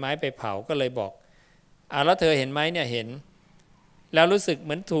ม้ใบไม้ไปเผาก็เลยบอกแล้วเธอเห็นไหมเนี่ยเห็นแล้วรู้สึกเห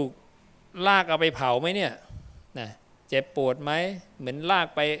มือนถูกลากเอาไปเผาไหมเนี่ยนะเจ็บปวดไหมเหมือนลาก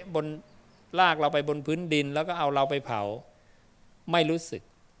เราไปบนพื้นดินแล้วก็เอาเราไปเผาไม่รู้สึก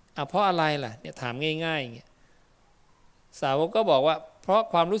เพราะอะไรล่ะเนี่ยถามง่ายๆอย่างเงี้ยสาวกก็บอกว่าเพราะ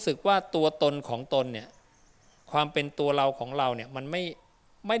ความรู้สึกว่าตัวตนของตนเนี่ยความเป็นตัวเราของเราเนี่ยมันไ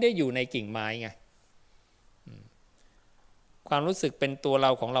ม่ได้อยู่ในกิ่งไม้ไงความรู้สึกเป็นตัวเร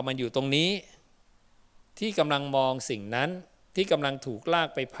าของเรามันอยู่ตรงนี้ที่กำลังมองสิ่งนั้นที่กำลังถูกลาก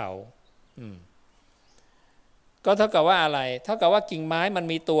ไปเผาก็เท่ากับว่าอะไรเท่ากับว่ากิ่งไม้มัน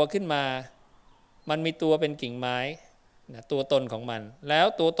มีตัวขึ้นมามันมีตัวเป็นกิ่งไม้ตัวตนของมันแล้ว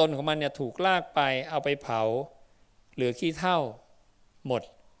ตัวตนของมันเนี่ยถูกลากไปเอาไปเผาเหลือขี้เถ้าหมด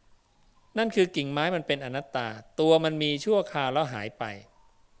นั่นคือกิ่งไม้มันเป็นอนัตตาตัวมันมีชั่วคราวแล้วหายไป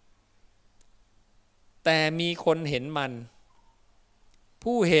แต่มีคนเห็นมัน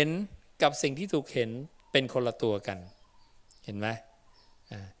ผู้เห็นกับสิ่งที่ถูกเห็นเป็นคนละตัวกันเห็นไหม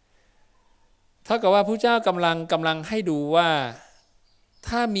เท่ากับว่าพระเจ้ากำลังให้ดูว่า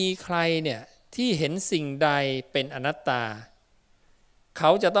ถ้ามีใครเนี่ยที่เห็นสิ่งใดเป็นอนัตตาเข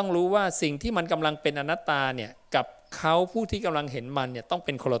าจะต้องรู้ว่าสิ่งที่มันกำลังเป็นอนัตตาเนี่ยกับเขาผู้ที่กำลังเห็นมันเนี่ยต้องเ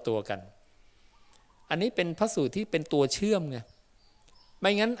ป็นคนละตัวกันอันนี้เป็นพระสูตรที่เป็นตัวเชื่อมไงไ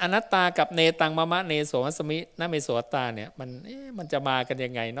ม่งั้นอนัตตากับเนตังมะมะเนโสมัสสมินะเมโสอัตตาเนี่ยมันจะมากันยั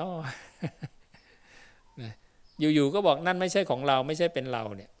งไงเนาะอยู่ๆก็บอกนั่นไม่ใช่ของเราไม่ใช่เป็นเรา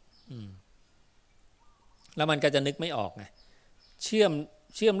เนี่ยแล้วมันก็จะนึกไม่ออกไงเชื่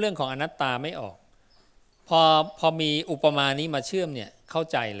อมเรื่องของอนัตตาไม่ออกพอมีอุปมานี้มาเชื่อมเนี่ยเข้า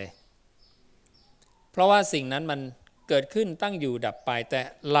ใจเลยเพราะว่าสิ่งนั้นมันเกิดขึ้นตั้งอยู่ดับไปแต่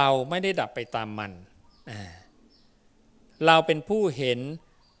เราไม่ได้ดับไปตามมันเราเป็นผู้เห็น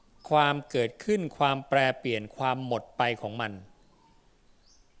ความเกิดขึ้นความแปรเปลี่ยนความหมดไปของมัน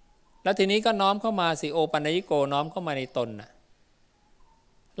แล้วทีนี้ก็น้อมเข้ามาสิโอปัญญิโกน้อมเข้ามาในตนนะ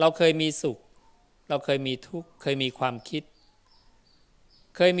เราเคยมีสุขเราเคยมีทุกข์เคยมีความคิด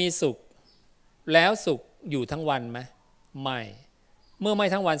เคยมีสุขแล้วสุขอยู่ทั้งวันไหมไม่เมื่อไม่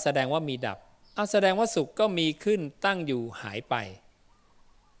ทั้งวันแสดงว่ามีดับแสดงว่าสุขก็มีขึ้นตั้งอยู่หายไป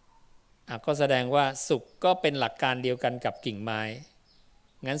ก็แสดงว่าสุขก็เป็นหลักการเดียวกันกับกิ่งไม้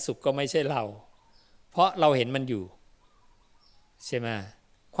งั้นสุขก็ไม่ใช่เราเพราะเราเห็นมันอยู่ใช่ไหม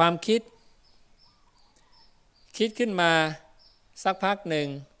ความคิดขึ้นมาสักพักหนึ่ง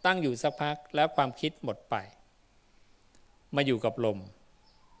ตั้งอยู่สักพักแล้วความคิดหมดไป มาอยู่กับลม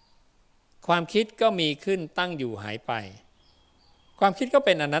ความคิดก็มีขึ้นตั้งอยู่หายไปความคิดก็เ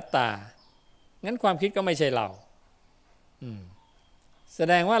ป็นอนัตตางั้นความคิดก็ไม่ใช่เราแส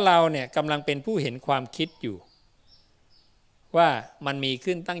ดงว่าเราเนี่ยกำลังเป็นผู้เห็นความคิดอยู่ว่ามันมี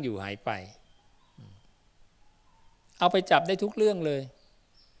ขึ้นตั้งอยู่หายไปเอาไปจับได้ทุกเรื่องเลย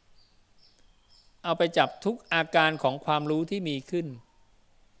เอาไปจับทุกอาการของความรู้ที่มีขึ้น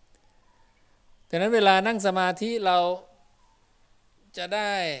ดังนั้นเวลานั่งสมาธิเราจะไ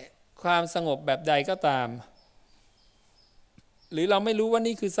ด้ความสงบแบบใดก็ตามหรือเราไม่รู้ว่า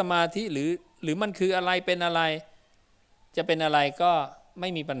นี่คือสมาธิหรือมันคืออะไรเป็นอะไรจะเป็นอะไรก็ไม่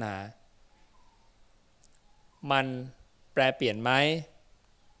มีปัญหามันแปรเปลี่ยนไหม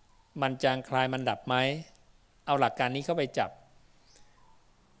มันจางคลายมันดับไหมเอาหลักการนี้เข้าไปจับ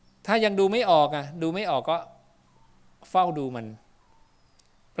ถ้ายังดูไม่ออกดูไม่ออกก็เฝ้าดูมัน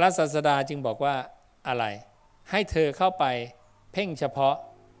พระศาสดาจึงบอกว่าอะไรให้เธอเข้าไปเพ่งเฉพาะ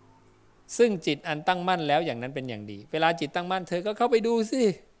ซึ่งจิตอันตั้งมั่นแล้วอย่างนั้นเป็นอย่างดีเวลาจิตตั้งมั่นเธอก็เข้าไปดูสิ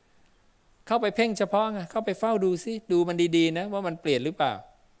เข้าไปเพ่งเฉพาะเข้าไปเฝ้าดูสิดูมันดีๆนะว่ามันเปลี่ยนหรือเปล่า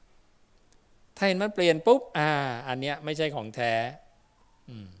ถ้าเห็นมันเปลี่ยนปุ๊บอันเนี้ยไม่ใช่ของแท้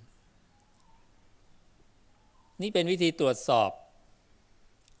นี่เป็นวิธีตรวจสอ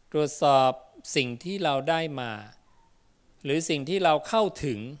บสิ่งที่เราได้มาหรือสิ่งที่เราเข้า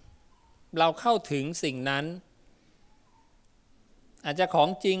ถึงสิ่งนั้นอาจจะของ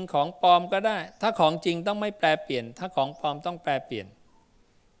จริงของปลอมก็ได้ถ้าของจริงต้องไม่แปรเปลี่ยนถ้าของปลอมต้องแปรเปลี่ยน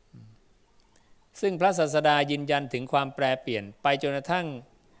ซึ่งพระศาสดายืนยันถึงความแปรเปลี่ยนไปจนกระทั่ง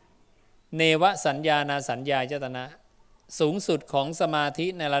เนวสัญญานาสัญญายตนะสูงสุดของสมาธิ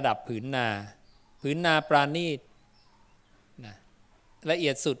ในระดับผืนนาปราณีตละเอี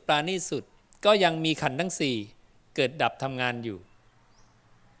ยดสุดปราณีตสุดก็ยังมีขันธ์ทั้งสี่เกิดดับทำงานอยู่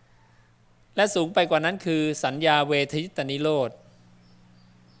และสูงไปกว่านั้นคือสัญญาเวทยิตนิโรธ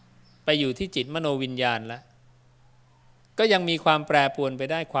ไปอยู่ที่จิตมโนวิญญาณแล้วก็ยังมีความแปรปรวนไป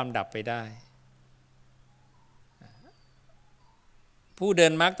ได้ความดับไปได้ผู้เดิ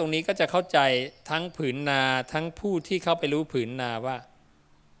นมรรคตรงนี้ก็จะเข้าใจทั้งผืนนาทั้งผู้ที่เข้าไปรู้ผืนนาว่า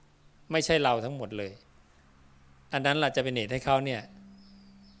ไม่ใช่เราทั้งหมดเลยอันนั้นล่ะจะเป็นเหตุให้เขาเนี่ย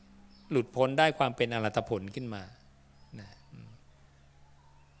หลุดพ้นได้ความเป็นอรหัตผลขึ้นมา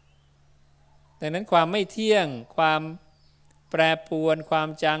ดังนั้นความไม่เที่ยงความแปรปรวนความ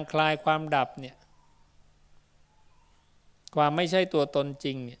จางคลายความดับเนี่ยความไม่ใช่ตัวตนจ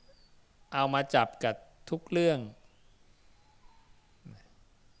ริงเนี่ยเอามาจับกับทุกเรื่อง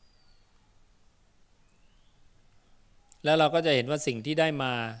แล้วเราก็จะเห็นว่าสิ่งที่ได้ม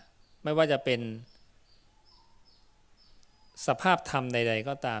าไม่ว่าจะเป็นสภาพธรรมใดๆ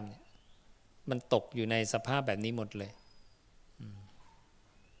ก็ตามเนี่ยมันตกอยู่ในสภาพแบบนี้หมดเลย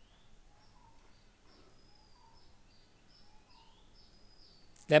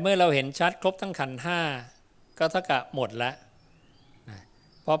แต่เมื่อเราเห็นชัดครบทั้งขันธ์ห้าก็เท่ากับหมดแล้ว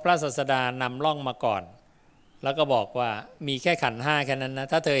เพราะพระศาสดานำล่องมาก่อนแล้วก็บอกว่ามีแค่ขันธ์ห้าแค่นั้นนะ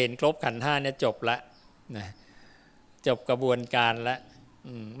ถ้าเธอเห็นครบขันธ์ห้าเนี่ยจบละนะจบกระบวนการแล้ว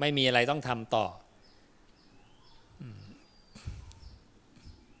ไม่มีอะไรต้องทำต่อ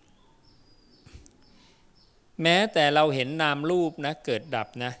แม้แต่เราเห็นนามรูปนะเกิดดับ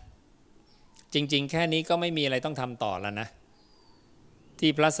นะจริงๆแค่นี้ก็ไม่มีอะไรต้องทำต่อแล้วนะที่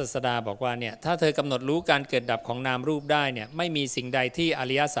พระศาสดาบอกว่าเนี่ยถ้าเธอกำหนดรู้การเกิดดับของนามรูปได้เนี่ยไม่มีสิ่งใดที่อ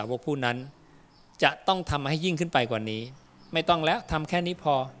ริยสาวกผู้นั้นจะต้องทำให้ยิ่งขึ้นไปกว่านี้ไม่ต้องแล้วทำแค่นี้พ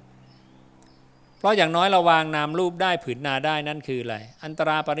อเพราะอย่างน้อยเราวางนามรูปได้ผืนนาได้นั่นคืออะไรอันตร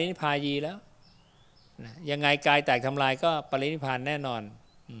าปรินิพพายีแล้วยังไงกายแตกทำลายก็ปรินิพพานแน่นอน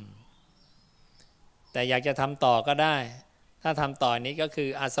แต่อยากจะทำต่อก็ได้ถ้าทำต่อนี้ก็คือ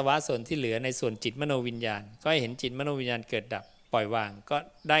อาสวะส่วนที่เหลือในส่วนจิตมโนวิญญาณก็ให้เห็นจิตมโนวิญญาณเกิดดับปล่อยวางก็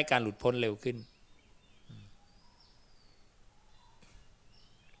ได้การหลุดพ้นเร็วขึ้น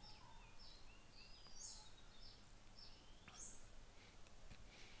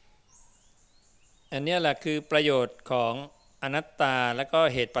อันนี้แหละคือประโยชน์ของอนัตตาและก็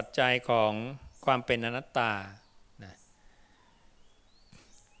เหตุปัจจัยของความเป็นอนัตตานะ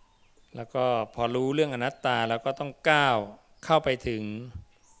แล้วก็พอรู้เรื่องอนัตตาแล้วก็ต้องก้าวเข้าไปถึง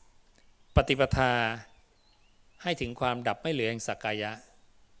ปฏิปทาให้ถึงความดับไม่เหลือแห่งสักกายะ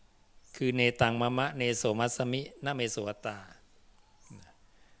คือเนตังมะมะเนโสมัสสมินะเมโสอัตตา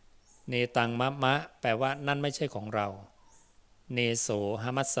เนตังมะมะแปลว่านั่นไม่ใช่ของเราเนโสห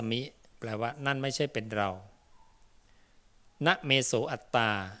มัสสมิแปลว่านั่นไม่ใช่เป็นเรานะเมโสอัตตา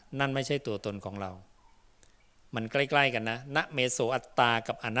นั่นไม่ใช่ตัวตนของเรามันใกล้ๆกันนะนะเมโสอัตตา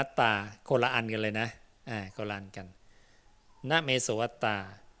กับอนัตตาคนละอันกันเลยนะคนละอันกันนะเมโสอัตตา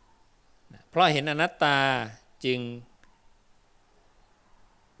เพราะเห็นอนัตตาจึง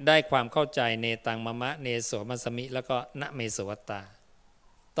ได้ความเข้าใจเนตังมะมะเนโสมัสมิแล้วก็ณเมโสวัตตา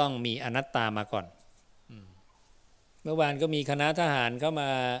ต้องมีอนัตตามาก่อนเมื่อวานก็มีคณะทหารเข้ามา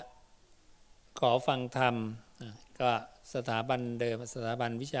ขอฟังธรรมก็สถาบันเดิมสถาบั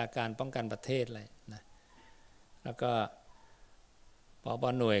นวิชาการป้องกันประเทศอะไรนะแล้วก็ผบ.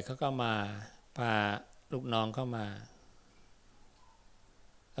หน่วยเขาก็มาพาลูกน้องเข้ามา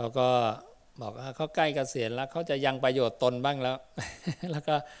แล้วก็บอกว่าเขาใกล้เกษียณแล้วเขาจะยังประโยชน์ตนบ้างแล้ว แล้ว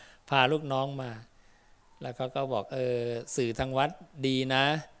ก็พาลูกน้องมาแล้วเขาก็บอกสื่อทางวัดดีนะ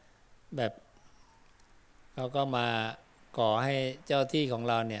แบบเขาก็มาขอให้เจ้าที่ของ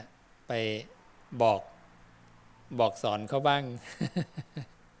เราเนี่ยไปบอกสอนเขาบ้าง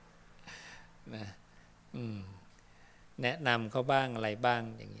นะแนะนำเขาบ้างอะไรบ้าง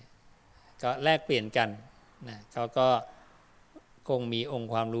อย่างเงี้ยก็แลกเปลี่ยนกันนะเขาก็คงมีอง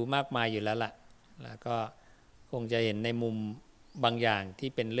ค์ความรู้มากมายอยู่แล้วล่ะแล้วก็คงจะเห็นในมุมบางอย่างที่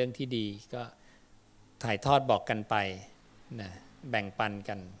เป็นเรื่องที่ดีก็ถ่ายทอดบอกกันไปนะแบ่งปัน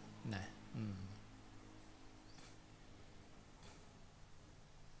กันนะ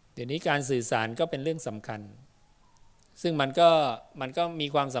เดี๋ยวนี้การสื่อสารก็เป็นเรื่องสำคัญซึ่งมันก็มี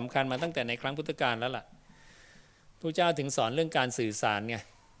ความสำคัญมาตั้งแต่ในครั้งพุทธกาลแล้วล่ะพระเจ้าถึงสอนเรื่องการสื่อสารไง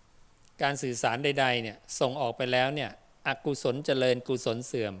การสื่อสารใดๆเนี่ยส่งออกไปแล้วเนี่ยอกุศลเจริญกุศล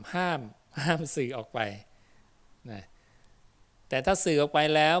เสื่อมห้ามสื่อออกไปนะแต่ถ้าสื่อออกไป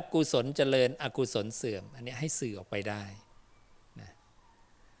แล้วกุศลเจริญอกุศลเสื่อมอันนี้ให้สื่อออกไปได้นะ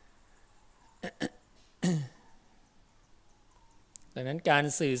ดังนั้นการ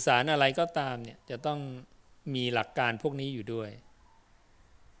สื่อสารอะไรก็ตามเนี่ยจะต้องมีหลักการพวกนี้อยู่ด้วย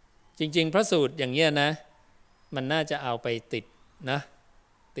จริงๆพระสูตรอย่างเงี้ยนะมันน่าจะเอาไปติดนะ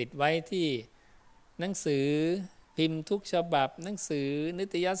ติดไว้ที่หนังสือพิมพ์ทุกฉบับหนังสือนิ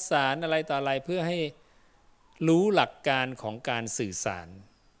ตยสารอะไรต่ออะไรเพื่อให้รู้หลักการของการสื่อสาร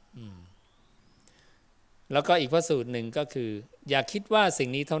แล้วก็อีกพระสูตรหนึ่งก็คืออย่าคิดว่าสิ่ง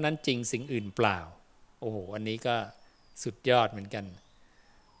นี้เท่านั้นจริงสิ่งอื่นเปล่าโอ้โหอันนี้ก็สุดยอดเหมือนกัน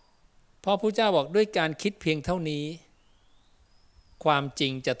เพราะพระเจ้าบอกด้วยการคิดเพียงเท่านี้ความจริ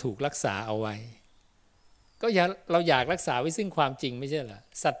งจะถูกรักษาเอาไว้ก็เราอยากรักษาไว้ซึ่งความจริงไม่ใช่เหรอ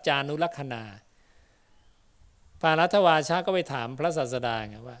สัจจานุลักษณาปารัตวาชาก็ไปถามพระศาสดา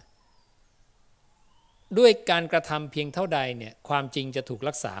ไงว่าด้วยการกระทำเพียงเท่าใดเนี่ยความจริงจะถูก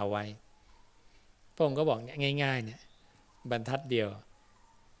รักษาเอาไว้พระองค์ก็บอกเนี่ยง่ายๆเนี่ยบรรทัดเดียว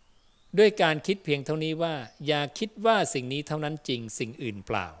ด้วยการคิดเพียงเท่านี้ว่าอย่าคิดว่าสิ่งนี้เท่านั้นจริงสิ่งอื่นเ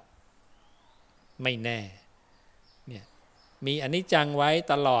ปล่าไม่แน่เนี่ยมีอนิจจังไว้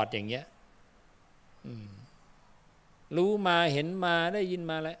ตลอดอย่างเงี้ยรู้มาเห็นมาได้ยิน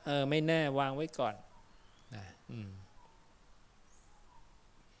มาแล้วไม่แน่วางไว้ก่อนนะ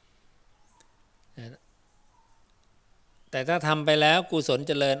แต่ถ้าทำไปแล้วกุศลเ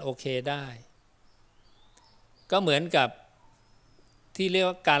จริญโอเคได้ก็เหมือนกับที่เรียก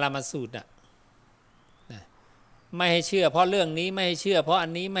ว่ากาลามสูตรไม่ให้เชื่อเพราะเรื่องนี้ไม่ให้เชื่อเพราะอั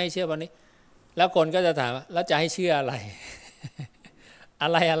นนี้ไม่ให้เชื่อเพราะนี้แล้วคนก็จะถามว่าแล้วจะให้เชื่ออะไร อ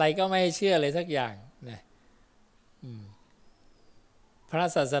ะไรก็ไม่ให้เชื่อเลยสักอย่างนะพระ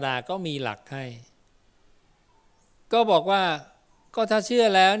ศาสดาก็มีหลักให้ก็บอกว่าก็ถ้าเชื่อ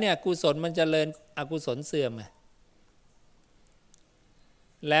แล้วเนี่ยกุศลมันเจริญอกุศลเสื่อม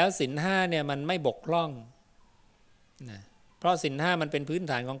แล้วศีลห้าเนี่ยมันไม่บกพร่องนะเพราะศีลห้ามันเป็นพื้น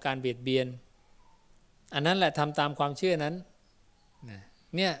ฐานของการเบียดเบียนอันนั้นแหละทำตามความเชื่อนั้น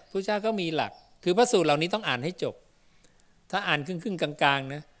เนี่ยพระเจ้าก็มีหลักคือพระสูตรเหล่านี้ต้องอ่านให้จบถ้าอ่านครึ่งกลาง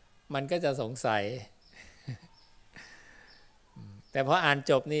ๆนะมันก็จะสงสัย แต่พออ่าน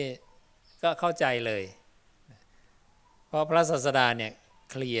จบนี่ก็เข้าใจเลยเพราะพระศาสดาเนี่ย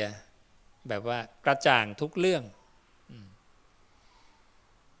เคลียร์แบบว่ากระจ่างทุกเรื่อง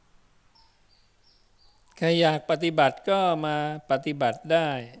ใครอยากปฏิบัติก็มาปฏิบัติได้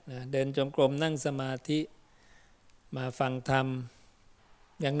นะเดินจงกรมนั่งสมาธิมาฟังธรรม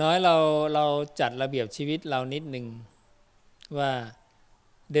อย่างน้อยเราจัดระเบียบชีวิตเรานิดหนึ่งว่า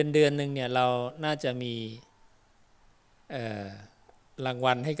เดือนหนึ่งเนี่ยเราน่าจะมีราง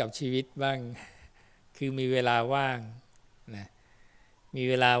วัลให้กับชีวิตบ้างคือมีเวลาว่างนะมี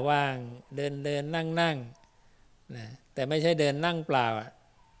เวลาว่างเดินนั่งนะแต่ไม่ใช่เดินนั่งเปล่า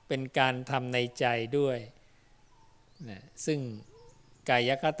เป็นการทำในใจด้วยนะซึ่งกาย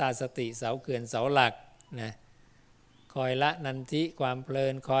คตาสติเสาเขื่อนเสาหลักนะคอยละนันทิความเพลิ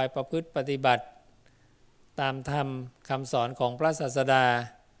นคอยประพฤติปฏิบัติตามธรรมคำสอนของพระศาสดา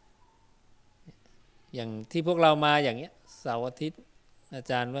อย่างที่พวกเรามาอย่างเงี้ยเสาร์อาทิตย์อา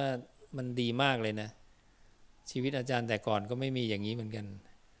จารย์ว่ามันดีมากเลยนะชีวิตอาจารย์แต่ก่อนก็ไม่มีอย่างนี้เหมือนกัน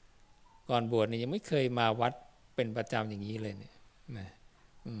ก่อนบวชนี่ยังไม่เคยมาวัดเป็นประจำอย่างนี้เลยเนี่ยนะ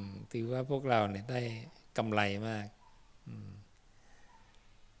ถือว่าพวกเราเนี่ยได้กำไรมาก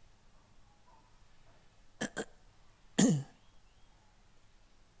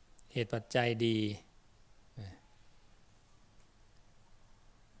เหตุปัจจัยดี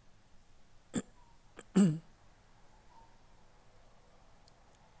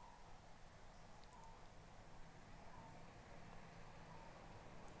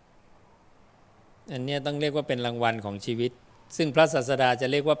อันนี้ต้องเรียกว่าเป็นรางวัลของชีวิตซึ่งพระศาสดาจะ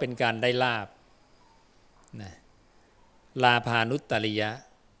เรียกว่าเป็นการได้ลาภนะลาภานุตตริยะ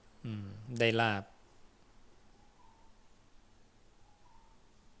ได้ลาภ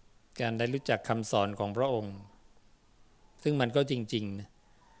การได้รู้จักคำสอนของพระองค์ซึ่งมันก็จริงๆนะ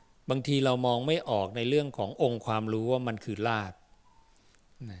บางทีเรามองไม่ออกในเรื่องขององค์ความรู้ว่ามันคือลาภ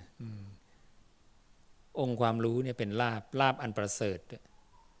นะองค์ความรู้เนี่ยเป็นลาภอันประเสริฐ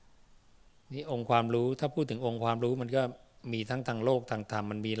นี่องค์ความรู้ถ้าพูดถึงองค์ความรู้มันก็มีทั้งทางโลกทางธรรม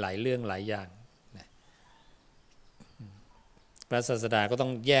มันมีหลายเรื่องหลายอย่างนะพระศาสดาก็ต้อ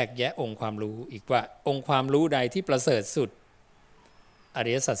งแยกแยะองค์ความรู้อีกว่าองค์ความรู้ใดที่ประเสริฐสุดอ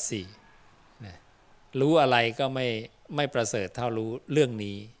ริยสัจสี่นะรู้อะไรก็ไม่ประเสริฐเท่ารู้เรื่อง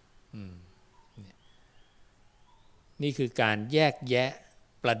นี้นี่คือการแยกแยะ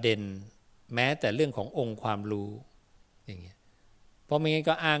ประเด็นแม้แต่เรื่องขององค์ความรู้อย่างเงี้ยเพราะไม่งั้น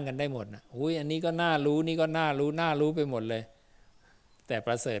ก็อ้างกันได้หมดนะอุ้ยอันนี้ก็น่ารู้นี่ก็น่ารู้ไปหมดเลยแต่ป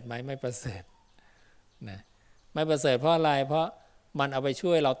ระเสริฐไหมไม่ประเสริฐนะไม่ประเสริฐเพราะอะไรเพราะมันเอาไปช่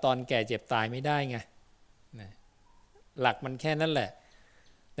วยเราตอนแก่เจ็บตายไม่ได้ไงนะหลักมันแค่นั้นแหละ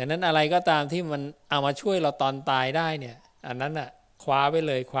แต่นั้นอะไรก็ตามที่มันเอามาช่วยเราตอนตายได้เนี่ยอันนั้นน่ะคว้าไว้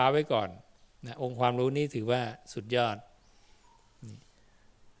เลยคว้าไว้ก่อนนะองค์ความรู้นี้ถือว่าสุดยอด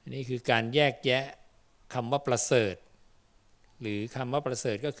นี่คือการแยกแยะคำว่าประเสริฐหรือคำว่าประเส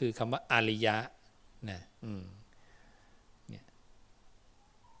ริฐก็คือคำว่าอริยะนะ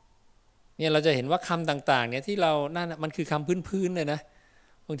เนี่ยเราจะเห็นว่าคำต่างๆเนี่ยที่เรานั่นมันคือคำพื้นๆเลยนะ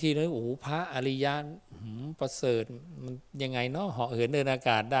บางทีเราโอ้โหพระอริยะประเสริฐมันยังไงเนาะเหาะเหินเดินอาก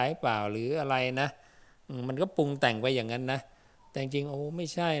าศได้เปล่าหรืออะไรนะมันก็ปรุงแต่งไปอย่างนั้นนะแต่จริงโอ้ไม่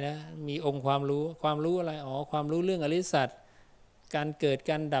ใช่นะมีองค์ความรู้อะไรความรู้เรื่องอริยสัจการเกิด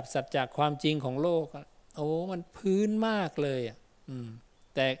การดับสัจจะความจริงของโลกโอ้มันพื้นมากเลย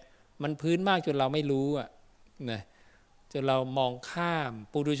แต่มันพื้นมากจนเราไม่รู้นะจนเรามองข้าม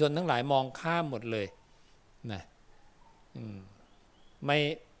ปุถุชนทั้งหลายมองข้ามหมดเลยนะ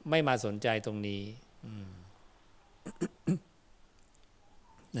ไม่มาสนใจตรงนี้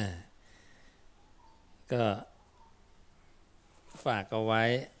นะก็ฝากเอาไว้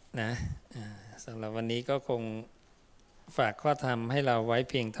นะสำหรับวันนี้ก็คงฝากข้อธรรมให้เราไว้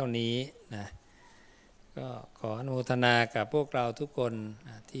เพียงเท่านี้นะก็ขออนุโมทนากับพวกเราทุกคน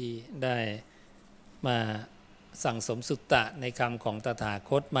ที่ได้มาสั่งสมสุตตะในคำของตถา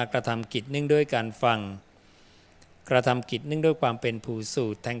คตมากระทำกิจเนื่องด้วยการฟังกระทำกิจเนื่องด้วยความเป็นผู้สู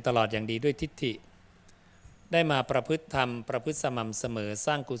ตรแทงตลอดอย่างดีด้วยทิฏฐิได้มาประพฤติธรรมประพฤติสม่ำเสมอส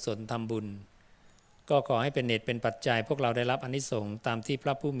ร้างกุศลทำบุญก็ขอให้เป็นเหตุเป็นปัจจัยพวกเราได้รับอานิสงส์ตามที่พร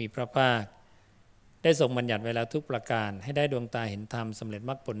ะผู้มีพระภาคได้ทรงบัญญัติไว้แล้วทุกประการให้ได้ดวงตาเห็นธรรมสำเร็จ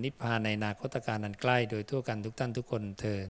มรรคผลนิพพานในอนาคตการอันใกล้โดยทั่วกันทุกท่านทุกคนเทอญ